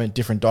environment,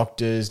 different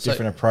doctors,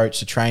 different approach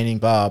to training,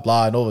 blah,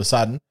 blah, and all of a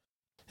sudden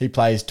he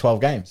plays 12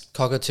 games.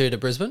 Cockatoo to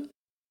Brisbane?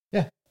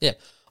 Yeah. Yeah.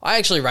 I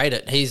actually rate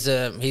it.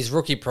 He's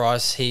rookie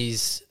price.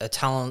 He's a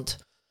talent.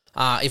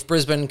 If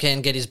Brisbane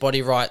can get his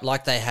body right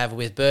like they have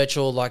with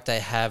Birchall, like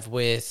they have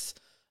with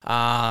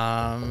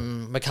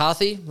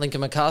McCarthy, Lincoln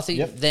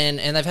McCarthy, then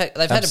they've had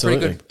a pretty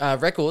good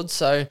record,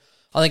 so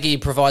I think he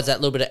provides that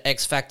little bit of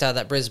X factor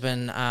that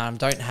Brisbane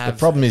don't have. The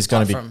problem is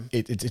going to be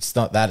it's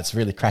not that, it's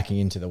really cracking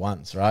into the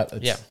ones, right?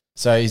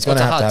 So he's going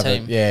to have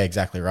team. Yeah,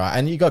 exactly right.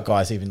 And you got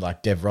guys even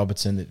like Dev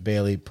Robertson that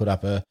barely put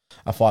up a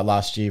fight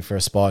last year for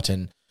a spot,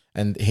 and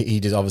he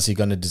is obviously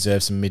going to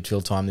deserve some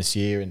midfield time this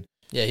year. And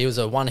yeah, he was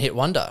a one-hit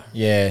wonder.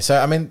 Yeah, so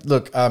I mean,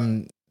 look,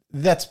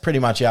 that's pretty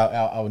much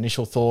our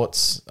initial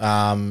thoughts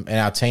and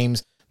our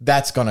teams.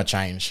 That's going to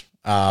change.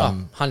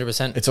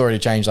 100%. It's already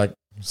changed like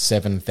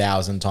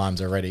 7,000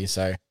 times already.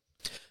 So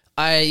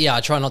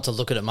I try not to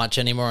look at it much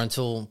anymore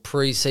until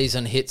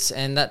pre-season hits,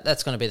 and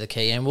that's going to be the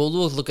key. And we'll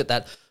look at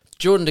that.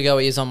 Jordan De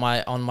Goey is on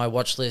my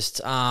watch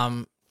list.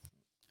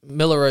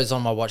 Miller is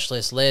on my watch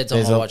list. Laird's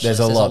on my watch list.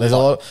 There's a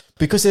lot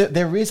because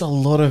there is a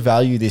lot of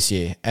value this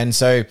year, and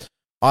so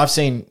I've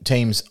seen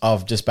teams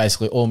of just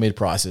basically all mid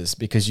prices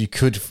because you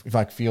could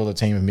field a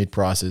team of mid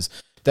prices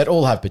that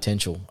all have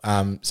potential.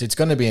 So it's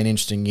going to be an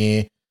interesting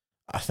year.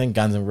 I think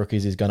Guns and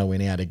Rookies is going to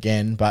win out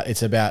again, but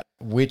it's about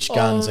which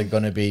guns are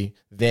going to be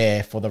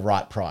there for the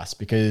right price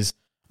because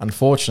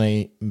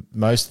unfortunately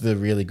most of the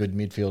really good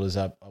midfielders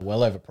are well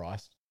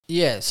overpriced.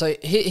 Yeah, so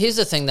here's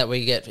the thing that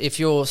we get. If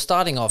you're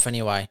starting off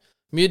anyway,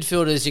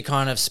 midfielders, you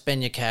kind of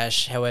spend your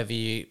cash whatever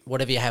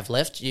you have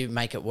left, you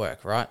make it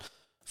work, right?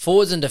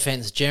 Forwards and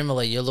defence,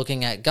 generally, you're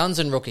looking at Guns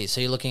and Rookies.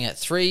 So you're looking at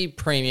 3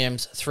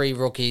 premiums, 3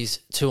 rookies,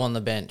 2 on the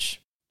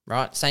bench,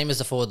 right? Same as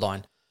the forward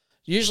line.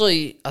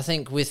 Usually, I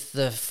think with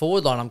the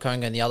forward line, I'm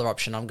going the other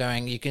option.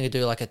 You can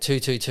do like a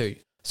 2-2-2.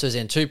 So it's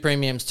in 2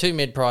 premiums, 2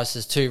 mid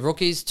prices, 2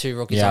 rookies on the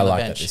bench. Yeah, I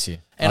like that this year.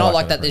 And I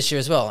like that this year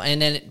as well.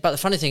 But the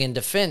funny thing in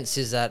defence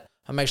is that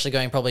I'm actually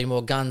going probably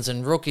more Guns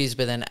and Rookies,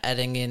 but then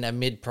adding in a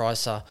mid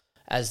pricer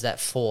as that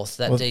fourth,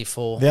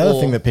 D4. The other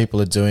thing that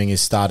people are doing is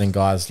starting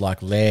guys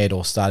like Laird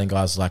or starting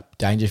guys like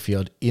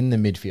Dangerfield in the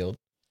midfield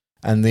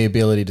and the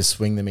ability to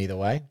swing them either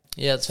way.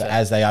 Yeah, that's So fair.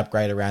 as they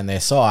upgrade around their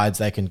sides,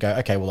 they can go,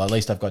 okay, well, at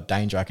least I've got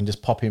Danger. I can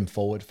just pop him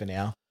forward for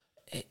now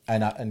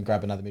and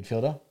grab another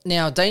midfielder.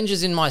 Now,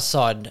 Danger's in my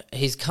side.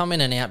 He's come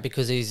in and out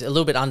because he's a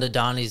little bit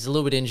underdone. He's a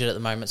little bit injured at the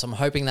moment, so I'm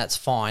hoping that's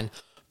fine.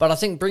 But I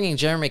think bringing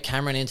Jeremy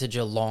Cameron into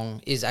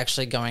Geelong is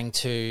actually going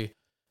to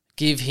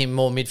give him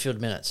more midfield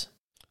minutes.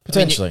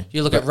 Potentially. I mean,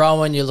 you look at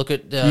Rowan, you look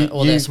at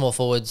all their small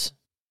forwards.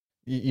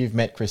 You've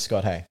met Chris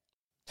Scott, hey?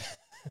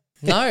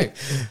 No,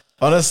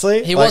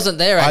 Honestly? he like, wasn't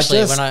there actually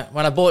just-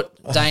 when I bought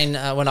Dane.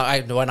 When I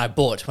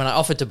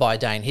offered to buy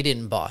Dane, he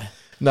didn't buy.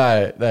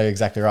 No,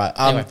 exactly right.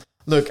 Anyway.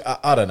 Look,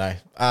 I don't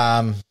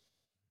know.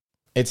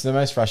 It's the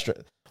most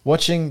frustrating.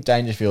 Watching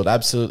Dangerfield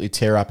absolutely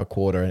tear up a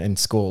quarter and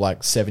score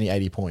like 70,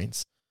 80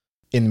 points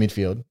in the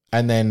midfield,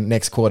 and then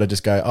next quarter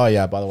just go, oh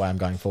yeah, by the way, I'm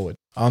going forward.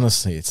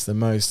 Honestly, it's the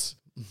most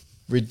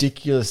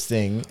ridiculous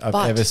thing I've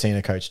But- ever seen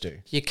a coach do.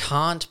 You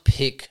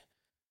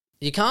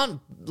can't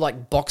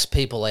like box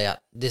people out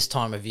this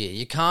time of year.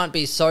 You can't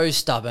be so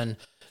stubborn.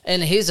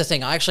 And here's the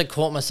thing, I actually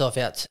caught myself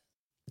out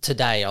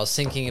today. I was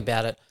thinking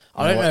about it.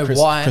 I don't know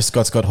why. Chris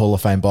Scott's got Hall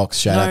of Fame box.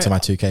 Shout No. out to my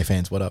 2K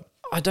fans. What up?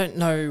 I don't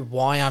know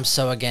why I'm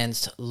so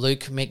against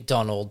Luke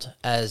McDonald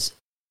as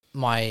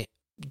my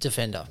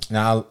defender.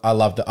 No, I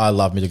love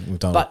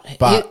McDonald, But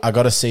but I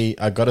got to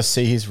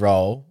see his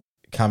role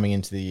coming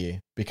into the year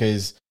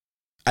because,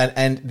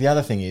 and the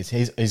other thing is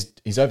he's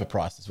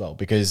overpriced as well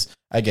because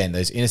again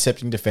those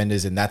intercepting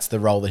defenders and that's the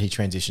role that he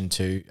transitioned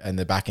to in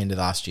the back end of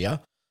last year.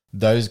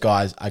 Those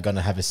guys are going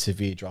to have a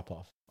severe drop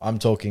off. I'm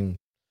talking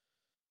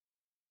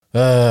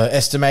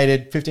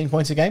estimated 15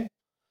 points a game.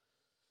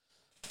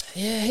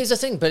 Yeah, here's the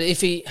thing. But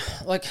if he,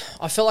 like,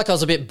 I felt like I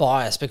was a bit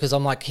biased because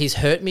I'm like, he's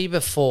hurt me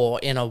before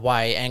in a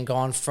way and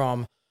gone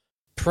from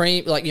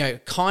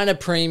kind of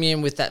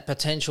premium with that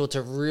potential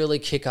to really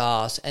kick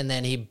ass. And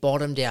then he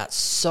bottomed out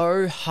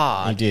so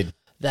hard He did.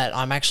 that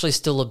I'm actually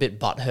still a bit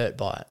butthurt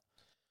by it.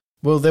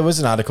 Well, there was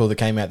an article that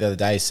came out the other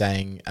day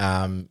saying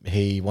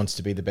he wants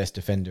to be the best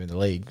defender in the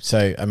league.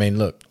 So, I mean,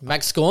 look,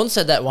 Max Scorn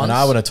said that once. and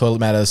I want a toilet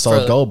mat at a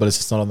solid For- goal, but it's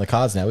just not on the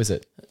cards now, is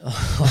it?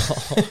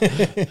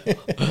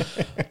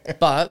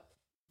 But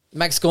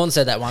Max Scorn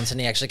said that once and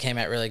he actually came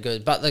out really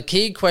good. But the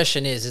key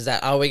question is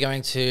that are we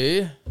going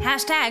to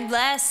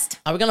 #blessed.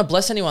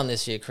 bless anyone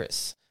this year,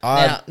 Chris?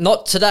 I- Now,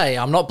 not today.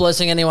 I'm not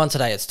blessing anyone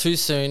today. It's too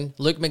soon.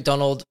 Luke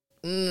McDonald,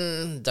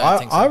 don't think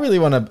so. I really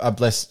want to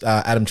bless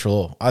Adam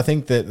Treloar. I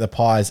think that the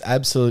Pies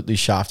absolutely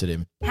shafted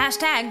him.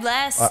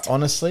 #blessed.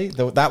 Honestly,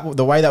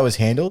 the way that was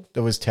handled, it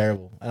was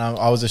terrible. And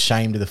I was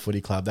ashamed of the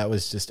footy club. That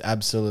was just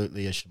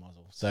absolutely a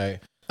schmozzle. So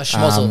A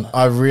schmozzle.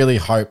 I really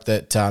hope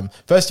that,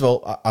 first of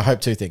all, I hope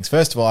two things.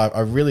 First of all, I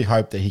really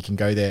hope that he can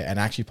go there and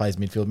actually plays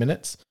midfield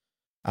minutes.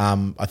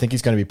 I think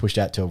he's going to be pushed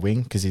out to a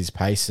wing because his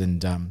pace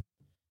and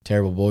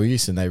terrible ball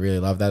use, and they really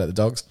love that at the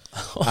Dogs.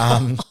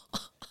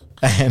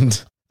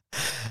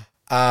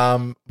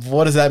 And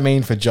what does that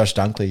mean for Josh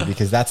Dunkley?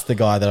 Because that's the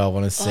guy that I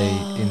want to see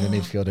in the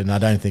midfield, and I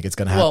don't think it's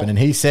going to happen. Well- and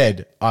he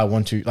said, I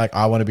want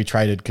to be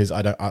traded because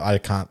I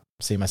can't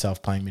see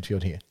myself playing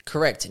midfield here.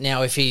 Correct.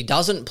 Now, if he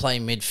doesn't play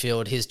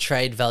midfield, his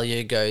trade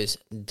value goes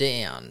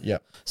down.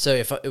 Yep. So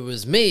if it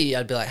was me,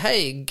 I'd be like,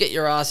 hey, get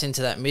your ass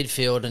into that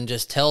midfield and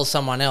just tell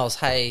someone else,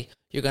 hey,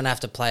 you're going to have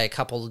to play a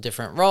couple of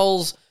different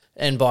roles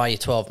and buy you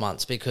 12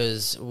 months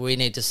because we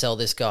need to sell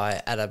this guy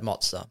at a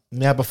monster.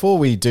 Now, before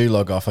we do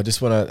log off, I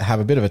just want to have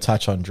a bit of a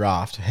touch on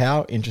draft.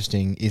 How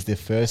interesting is the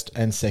first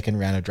and second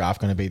round of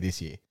draft going to be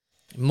this year?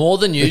 More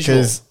than usual.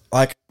 Because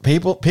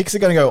picks are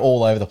going to go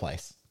all over the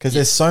place because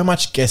there's so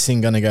much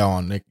guessing going to go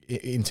on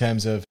in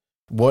terms of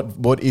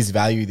what is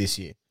value this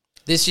year.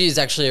 This year is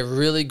actually a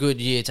really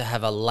good year to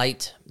have a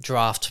late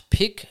draft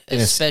pick,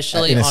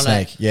 especially in a on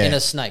snake. Yeah. in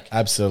a snake.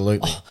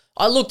 Absolutely.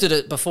 I looked at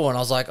it before and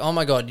I was like, oh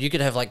my God, you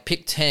could have like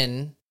pick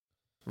 10,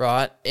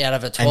 right, out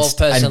of a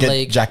 12-person and get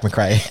league Jack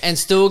McRae. and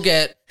still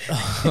get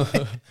That's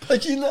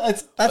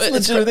the It's-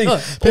 legitimate thing. no, or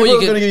People you are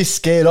could- going to be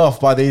scared off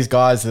by these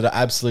guys that are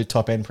absolute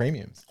top end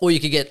premiums. or you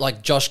could get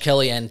like Josh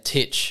Kelly and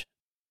Titch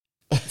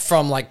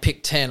from like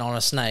pick 10 on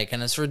a snake,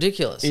 and it's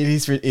ridiculous. It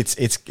is.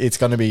 It's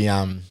going to be.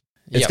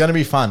 It's Yep. going to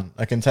be fun.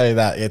 I can tell you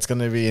that. It's going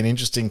to be an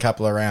interesting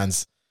couple of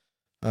rounds.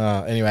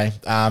 Anyway,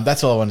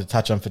 that's all I wanted to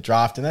touch on for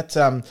draft, and that's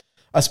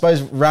I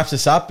suppose wraps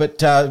us up.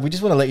 But we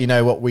just want to let you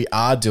know what we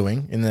are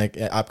doing in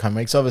the upcoming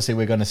weeks. Obviously,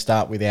 we're going to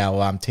start with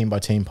our team by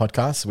team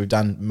podcast. So we've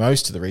done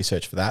most of the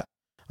research for that.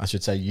 I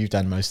should say you've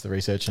done most of the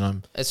research,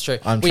 and It's true.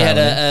 I'm We had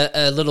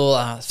traveling. a little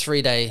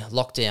 3-day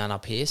lockdown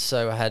up here,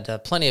 so I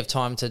had plenty of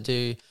time to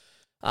do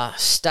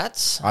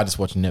stats I just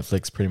watched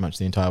Netflix pretty much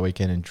the entire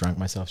weekend and drunk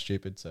myself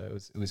stupid. So it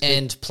was good.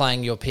 and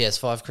playing your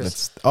PS5,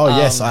 Chris.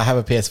 Yes, I have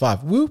a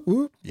PS5. Whoop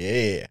whoop.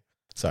 Yeah.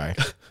 Sorry,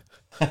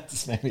 that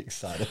just made me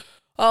excited.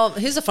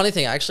 Here's the funny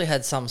thing. I actually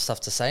had some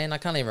stuff to say, and I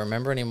can't even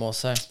remember anymore.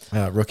 So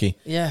Rookie.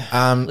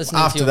 yeah. listening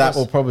to After your that, voice.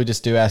 we'll probably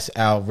just do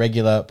our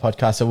regular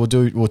podcast. So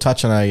we'll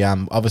touch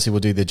on obviously we'll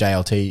do the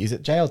JLT. Is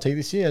it JLT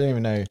this year? I don't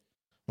even know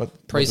what the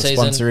Preseason.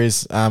 sponsor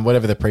is.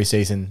 Whatever the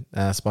preseason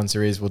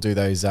sponsor is, we'll do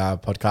those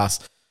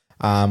podcasts.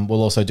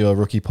 We'll also do a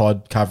rookie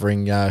pod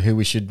covering who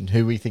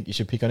we think you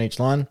should pick on each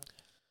line.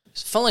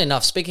 Funnily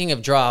enough, speaking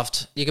of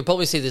draft, you can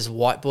probably see this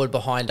whiteboard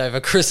behind over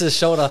Chris's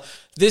shoulder.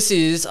 This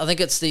is, I think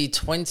it's the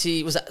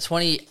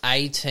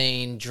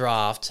 2018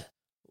 draft.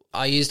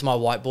 I used my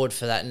whiteboard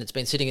for that, and it's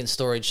been sitting in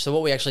storage. So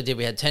what we actually did,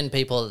 we had 10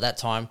 people at that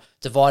time,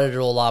 divided it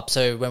all up.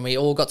 So when we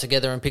all got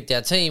together and picked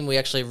our team, we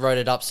actually wrote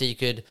it up so you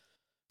could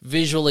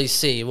visually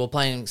see. We're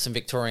playing some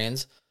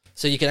Victorians,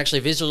 so you could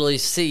actually visually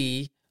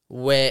see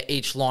where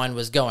each line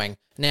was going.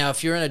 Now,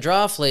 if you're in a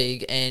draft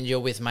league and you're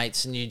with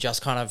mates and you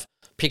just kind of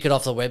pick it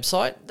off the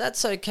website,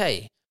 that's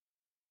okay.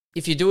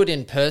 If you do it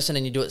in person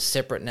and you do it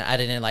separate and add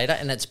it in later,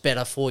 and it's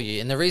better for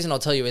you. And the reason I'll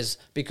tell you is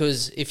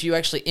because if you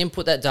actually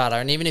input that data,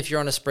 and even if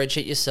you're on a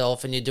spreadsheet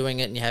yourself and you're doing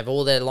it and you have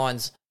all their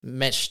lines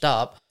matched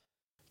up,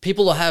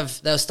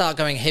 they'll start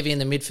going heavy in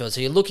the midfield.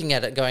 So you're looking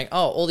at it going,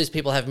 oh, all these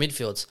people have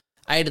midfields.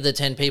 8 of the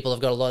 10 people have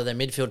got a lot of their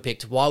midfield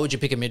picked. Why would you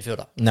pick a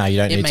midfielder? No, you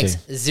don't need to. It makes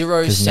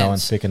zero sense. Because no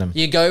one's picking them.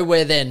 You go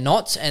where they're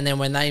not, and then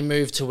when they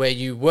move to where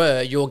you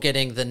were, you're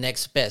getting the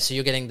next best. So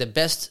you're getting the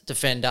best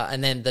defender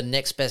and then the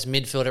next best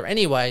midfielder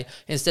anyway,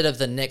 instead of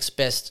the next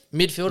best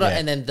midfielder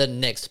and then the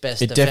next best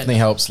defender. It definitely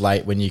helps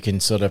late when you can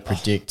sort of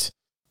predict,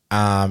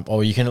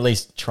 or you can at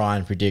least try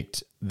and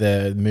predict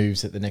the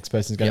moves that the next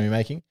person's going to be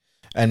making.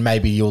 And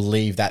maybe you'll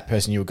leave that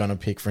person you were going to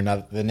pick for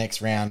the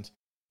next round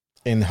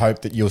in the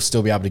hope that you'll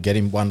still be able to get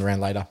him one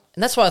round later.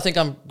 And that's why I think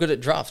I'm good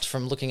at draft,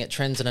 from looking at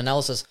trends and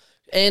analysis.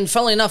 And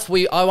funnily enough,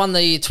 I won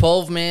the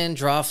 12-man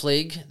draft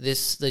league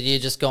the year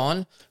just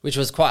gone, which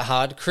was quite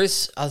hard.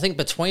 Chris, I think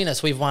between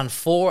us, we've won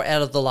 4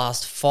 out of the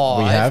last 5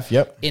 We have,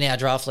 yep. in our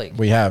draft league.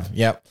 We have,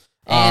 yep.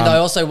 And I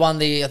also won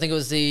I think it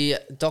was the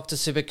Dr.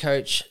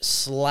 Supercoach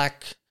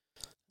Slack.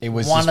 It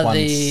was one of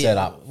the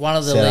setup. One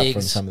of the set leagues.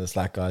 Up from some of the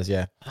Slack guys,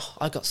 yeah. Oh,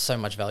 I got so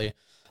much value.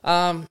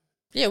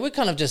 Yeah, we're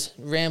kind of just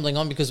rambling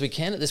on because we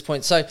can at this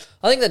point. So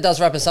I think that does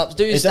wrap us up.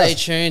 Stay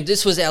tuned.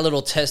 This was our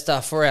little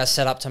tester for our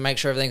setup to make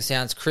sure everything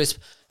sounds crisp.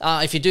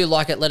 If you do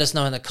like it, let us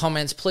know in the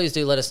comments. Please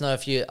do let us know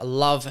if you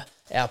love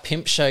our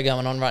pimp show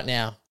going on right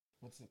now.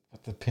 What's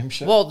the pimp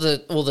show? Well,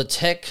 the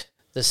tech,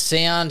 the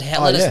sound.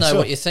 Let us know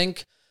what you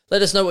think.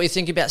 Let us know what you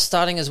think about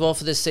starting as well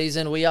for this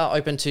season. We are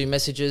open to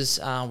messages.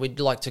 We'd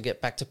like to get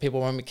back to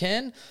people when we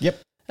can. Yep.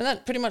 And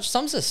that pretty much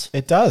sums us.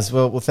 It does.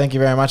 Well, thank you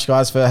very much,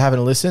 guys, for having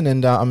a listen.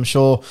 And I'm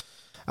sure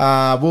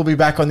we'll be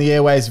back on the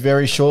airways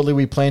very shortly.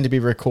 We plan to be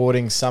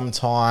recording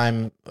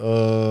sometime,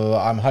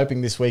 I'm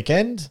hoping this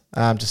weekend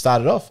to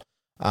start it off.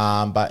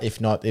 But if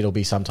not, it'll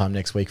be sometime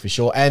next week for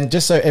sure. And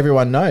just so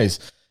everyone knows,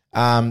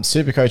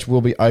 Supercoach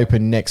will be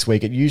open next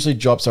week. It usually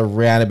drops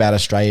around about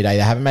Australia Day.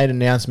 They haven't made an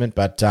announcement,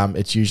 but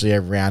it's usually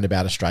around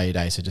about Australia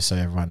Day. So just so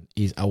everyone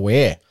is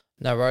aware.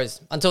 No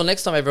worries. Until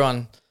next time,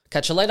 everyone.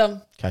 Catch you later.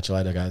 Catch you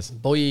later, guys.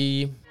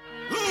 Bye.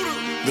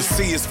 The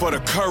C is for the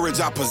courage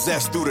I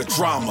possess through the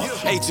drama.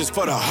 H is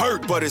for the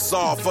hurt, but it's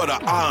all for the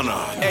honor.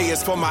 A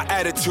is for my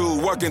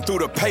attitude, working through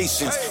the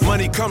patience.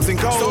 Money comes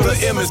and goes, so the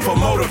M is for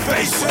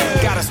motivation.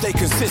 Gotta stay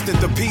consistent,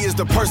 the P is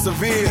to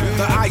persevere.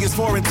 The I is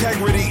for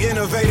integrity,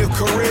 innovative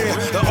career.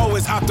 The O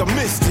is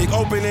optimistic,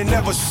 open and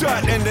never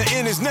shut. And the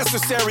N is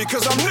necessary,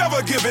 cause I'm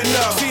never giving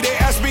up. See, they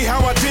ask me how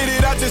I did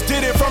it, I just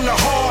did it from the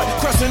heart.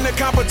 Crushing the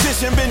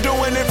competition, been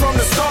doing it from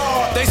the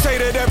start. They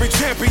say that every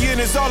champion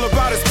is all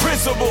about his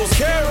principles.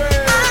 Carry.